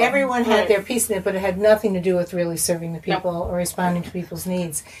point. Everyone had their piece in it, but it had nothing to do with really serving the people or responding to people's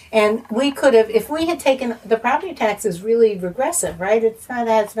needs. And we could have, if we had taken, the property tax is really regressive, right? It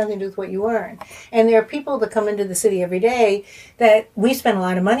has nothing to do with what you earn. And there are people that come into the city every day that we spend a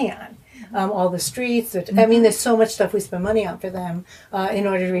lot of money on. All the streets, I mean, there's so much stuff we spend money on for them in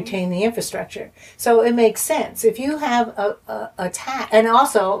order to retain the infrastructure. So it makes sense. If you have a tax, and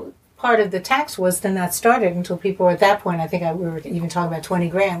also part of the tax was to not start it until people were at that point, I think we were even talking about 20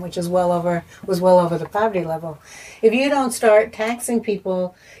 grand, which is well over the poverty level. If you don't start taxing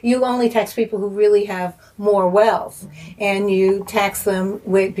people, you only tax people who really have more wealth, and you tax them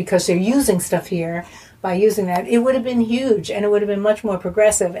because they're using stuff here. By using that, it would have been huge, and it would have been much more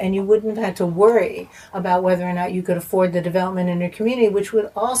progressive, and you wouldn't have had to worry about whether or not you could afford the development in your community, which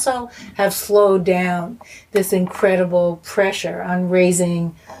would also have slowed down this incredible pressure on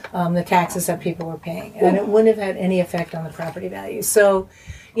raising the taxes that people were paying, and it wouldn't have had any effect on the property values. So,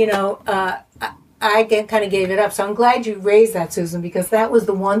 you know, I kind of gave it up. So I'm glad you raised that, Susan, because that was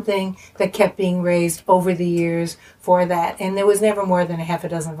the one thing that kept being raised over the years for that. And there was never more than a half a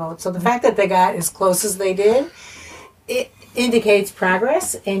dozen votes. So the fact that they got as close as they did, it indicates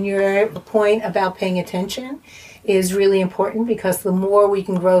progress. And your point about paying attention is really important, because the more we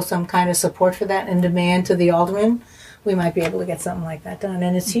can grow some kind of support for that and demand to the aldermen, we might be able to get something like that done.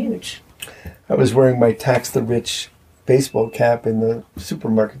 And it's huge. I was wearing my Tax the Rich baseball cap in the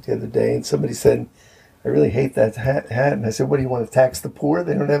supermarket the other day, and somebody said, I really hate that hat. And I said, what do you want to tax the poor?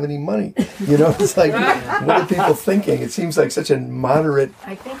 They don't have any money. You know, it's like, what are people thinking? It seems like such a moderate.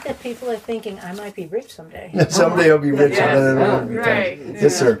 I think that people are thinking, I might be rich someday. Someday I'll be rich, and then I don't want to be taxed.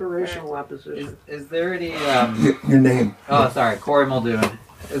 Yes, sir. Inspirational opposition. Is there any... Your name. Oh, sorry, Corey Muldoon.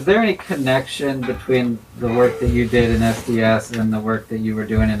 Is there any connection between the work that you did in SDS and the work that you were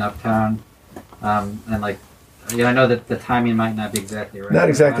doing in Uptown? And like, you know, I know that the timing might not be exactly right. Not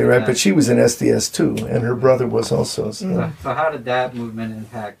exactly right, but she was in SDS too, and her brother was also. So how did that movement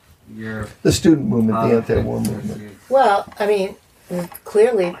impact the student movement, the anti-war movement? Well, I mean,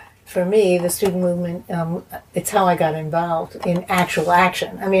 clearly for me, the student movement, it's how I got involved in actual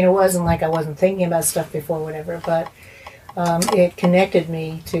action. I mean, it wasn't like I wasn't thinking about stuff before, whatever, but it connected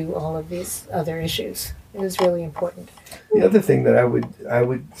me to all of these other issues. It was really important. The other thing that I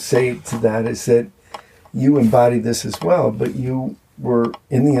would say to that is that you embody this as well, but you were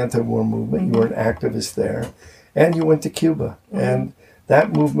in the anti-war movement, you were an activist there, and you went to Cuba. And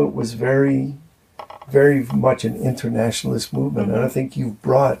that movement was very, very much an internationalist movement. And I think you've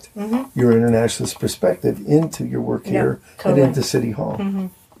brought your internationalist perspective into your work here and into City Hall.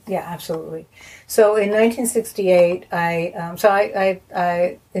 Yeah, absolutely. So in 1968, in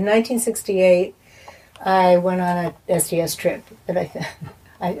 1968, I went on a SDS trip. And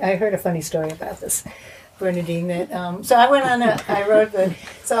I heard a funny story about this, Bernadine. That so I went on I wrote the.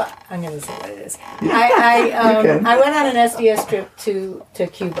 So I'm going to say what it is. I went on an SDS trip to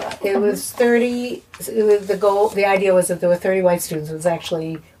Cuba. It was 30. It was the goal. The idea was that there were 30 white students. It was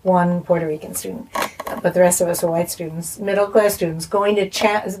actually one Puerto Rican student, but the rest of us were white students, middle class students, going to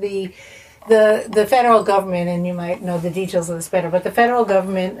the federal government. And you might know the details of this better, but the federal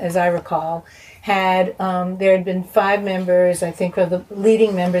government, as I recall, had there had been 5 members, I think, of the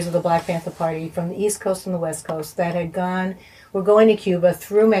leading members of the Black Panther Party from the East Coast and the West Coast that were going to Cuba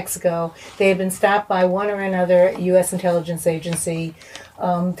through Mexico. They had been stopped by one or another U.S. intelligence agency,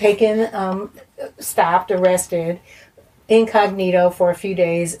 stopped, arrested, incognito for a few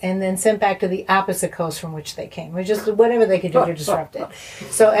days, and then sent back to the opposite coast from which they came, which is whatever they could do to disrupt it.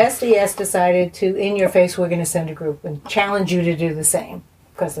 So SDS decided to, in your face, we're going to send a group and challenge you to do the same.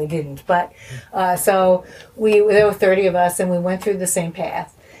 Of course they didn't, but so there were 30 of us, and we went through the same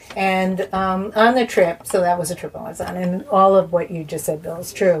path. And on the trip, so that was a trip I was on, and all of what you just said, Bill,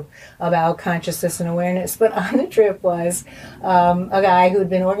 is true about consciousness and awareness. But on the trip was a guy who had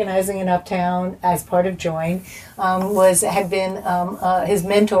been organizing in Uptown as part of Join. His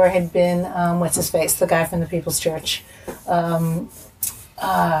mentor had been what's his face, the guy from the People's Church.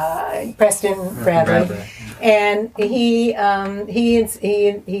 Preston Bradley, and he got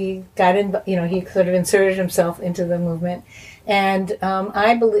in. He sort of inserted himself into the movement, and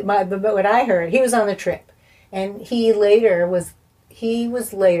I believe what I heard. He was on the trip, and he was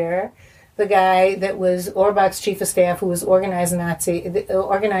later the guy that was Orbach's chief of staff, who was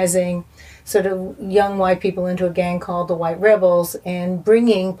organizing sort of young white people into a gang called the White Rebels and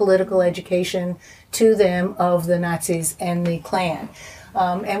bringing political education to them of the Nazis and the Klan.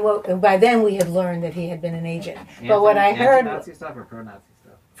 By then we had learned that he had been an agent. But what I heard, Nazi stuff or pro-Nazi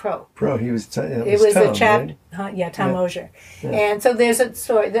stuff? Pro. He was. It was Tom, a chap. right? Tom Mosier. Yeah. And so there's a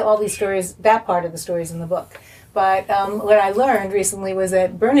story. All these stories. That part of the stories in the book. But what I learned recently was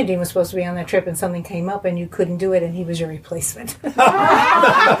that Bernadine was supposed to be on that trip, and something came up, and you couldn't do it, and he was your replacement. So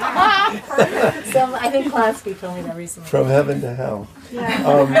I think Klonsky told me that recently. From heaven to hell.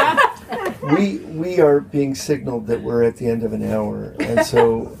 Yeah. We are being signaled that we're at the end of an hour, and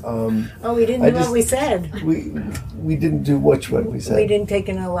so. We didn't do what we said. We didn't do what we said. We didn't take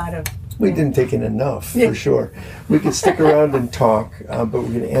in a lot of. We didn't take in enough, for sure. We could stick around and talk, but we're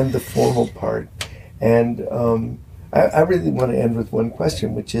going to end the formal part. And I really want to end with one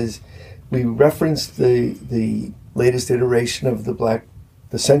question, which is, we referenced the latest iteration of the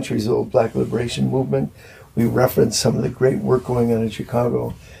centuries-old Black Liberation Movement. We referenced some of the great work going on in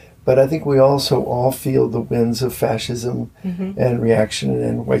Chicago. But I think we also all feel the winds of fascism and reaction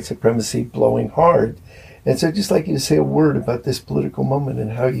and white supremacy blowing hard. And so I'd just like you to say a word about this political moment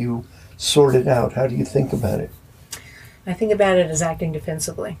and how you sort it out. How do you think about it? I think about it as acting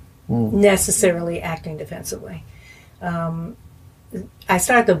defensively. Necessarily acting defensively. I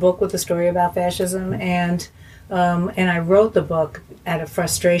started the book with a story about fascism, and I wrote the book out of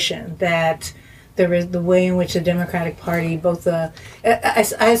frustration that there is the way in which the Democratic Party, there was a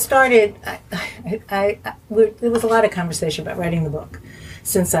lot of conversation about writing the book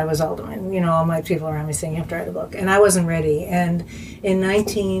since I was alderman. All my people around me saying you have to write a book, and I wasn't ready. And in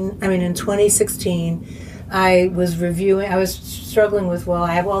 2016. I was struggling with,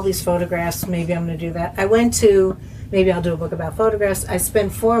 I have all these photographs, maybe I'm going to do that. Maybe I'll do a book about photographs. I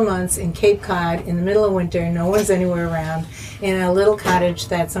spent 4 months in Cape Cod in the middle of winter, no one's anywhere around, in a little cottage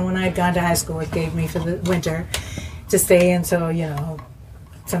that someone I had gone to high school with gave me for the winter to stay in, so,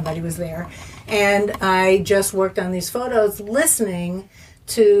 somebody was there. And I just worked on these photos, listening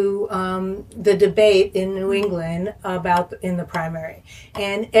to the debate in New England in the primary,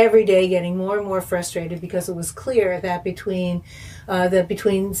 and every day getting more and more frustrated because it was clear that between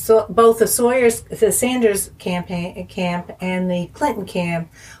both the Sanders camp and the Clinton camp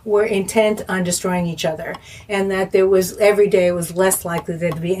were intent on destroying each other, and that every day it was less likely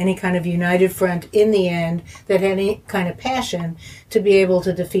there to be any kind of united front in the end that had any kind of passion to be able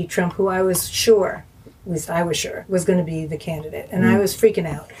to defeat Trump, who I was sure at least I was sure, was going to be the candidate. And I was freaking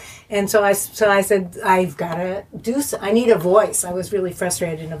out. And so I said, I've got to I need a voice. I was really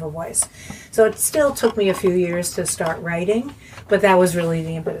frustrated of a voice. So it still took me a few years to start writing, but that was really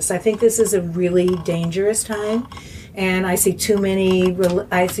the impetus. I think this is a really dangerous time, and I see too many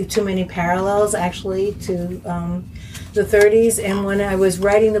parallels actually to the 30s. And when I was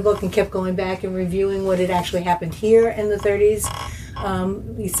writing the book and kept going back and reviewing what had actually happened here in the 30s,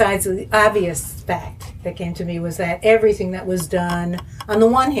 besides the obvious fact that came to me was that everything that was done, on the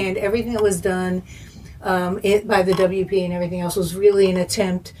one hand, everything that was done by the WP and everything else was really an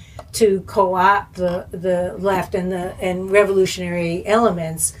attempt to co-opt the left and revolutionary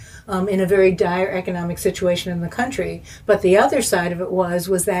elements in a very dire economic situation in the country. But the other side of it was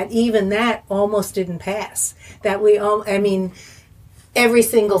that even that almost didn't pass. That every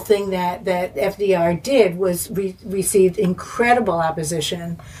single thing that FDR did was received incredible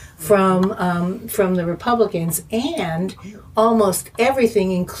opposition from the Republicans, and almost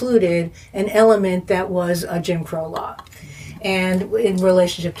everything included an element that was a Jim Crow law, and in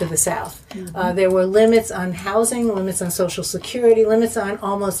relationship to the South. There were limits on housing, limits on Social Security, limits on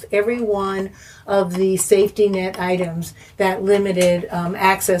almost every one of the safety net items that limited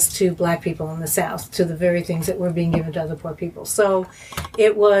access to black people in the South, to the very things that were being given to other poor people. So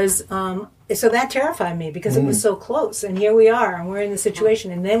it was, so that terrified me because it was so close. And here we are, and we're in the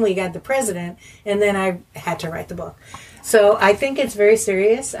situation. And then we got the president, and then I had to write the book. So I think it's very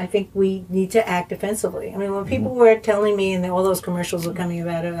serious. I think we need to act defensively. I mean, when people were telling me, and all those commercials were coming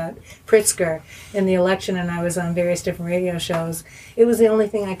about Pritzker in the election, and I was on various different radio shows, it was the only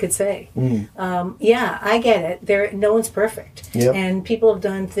thing I could say. Yeah, I get it. No one's perfect. Yep. And people have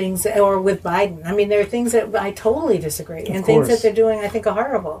done things, or with Biden. I mean, there are things that I totally disagree. And things that they're doing I think are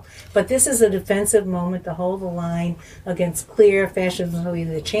horrible. But this is a defensive moment to hold the line against clear fascism, so we have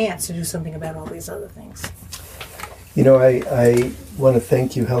the chance to do something about all these other things. You know, I want to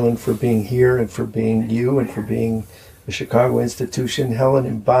thank you, Helen, for being here and for being you and for being a Chicago institution. Helen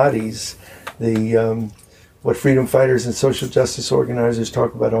embodies the what freedom fighters and social justice organizers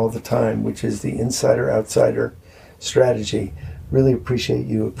talk about all the time, which is the insider-outsider strategy. Really appreciate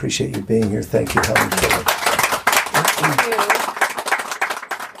you being here. Thank you, Helen.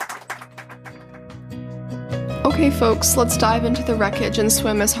 Okay, folks, let's dive into the wreckage and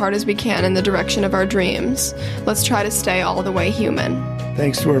swim as hard as we can in the direction of our dreams. Let's try to stay all the way human.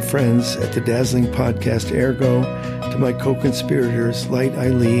 Thanks to our friends at the dazzling podcast Ergo, to my co-conspirators Light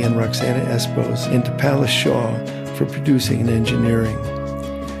Eileen and Roxana Espos, and to Palace Shaw for producing and engineering.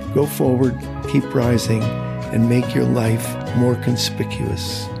 Go forward, keep rising, and make your life more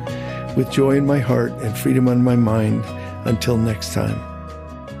conspicuous. With joy in my heart and freedom on my mind, until next time.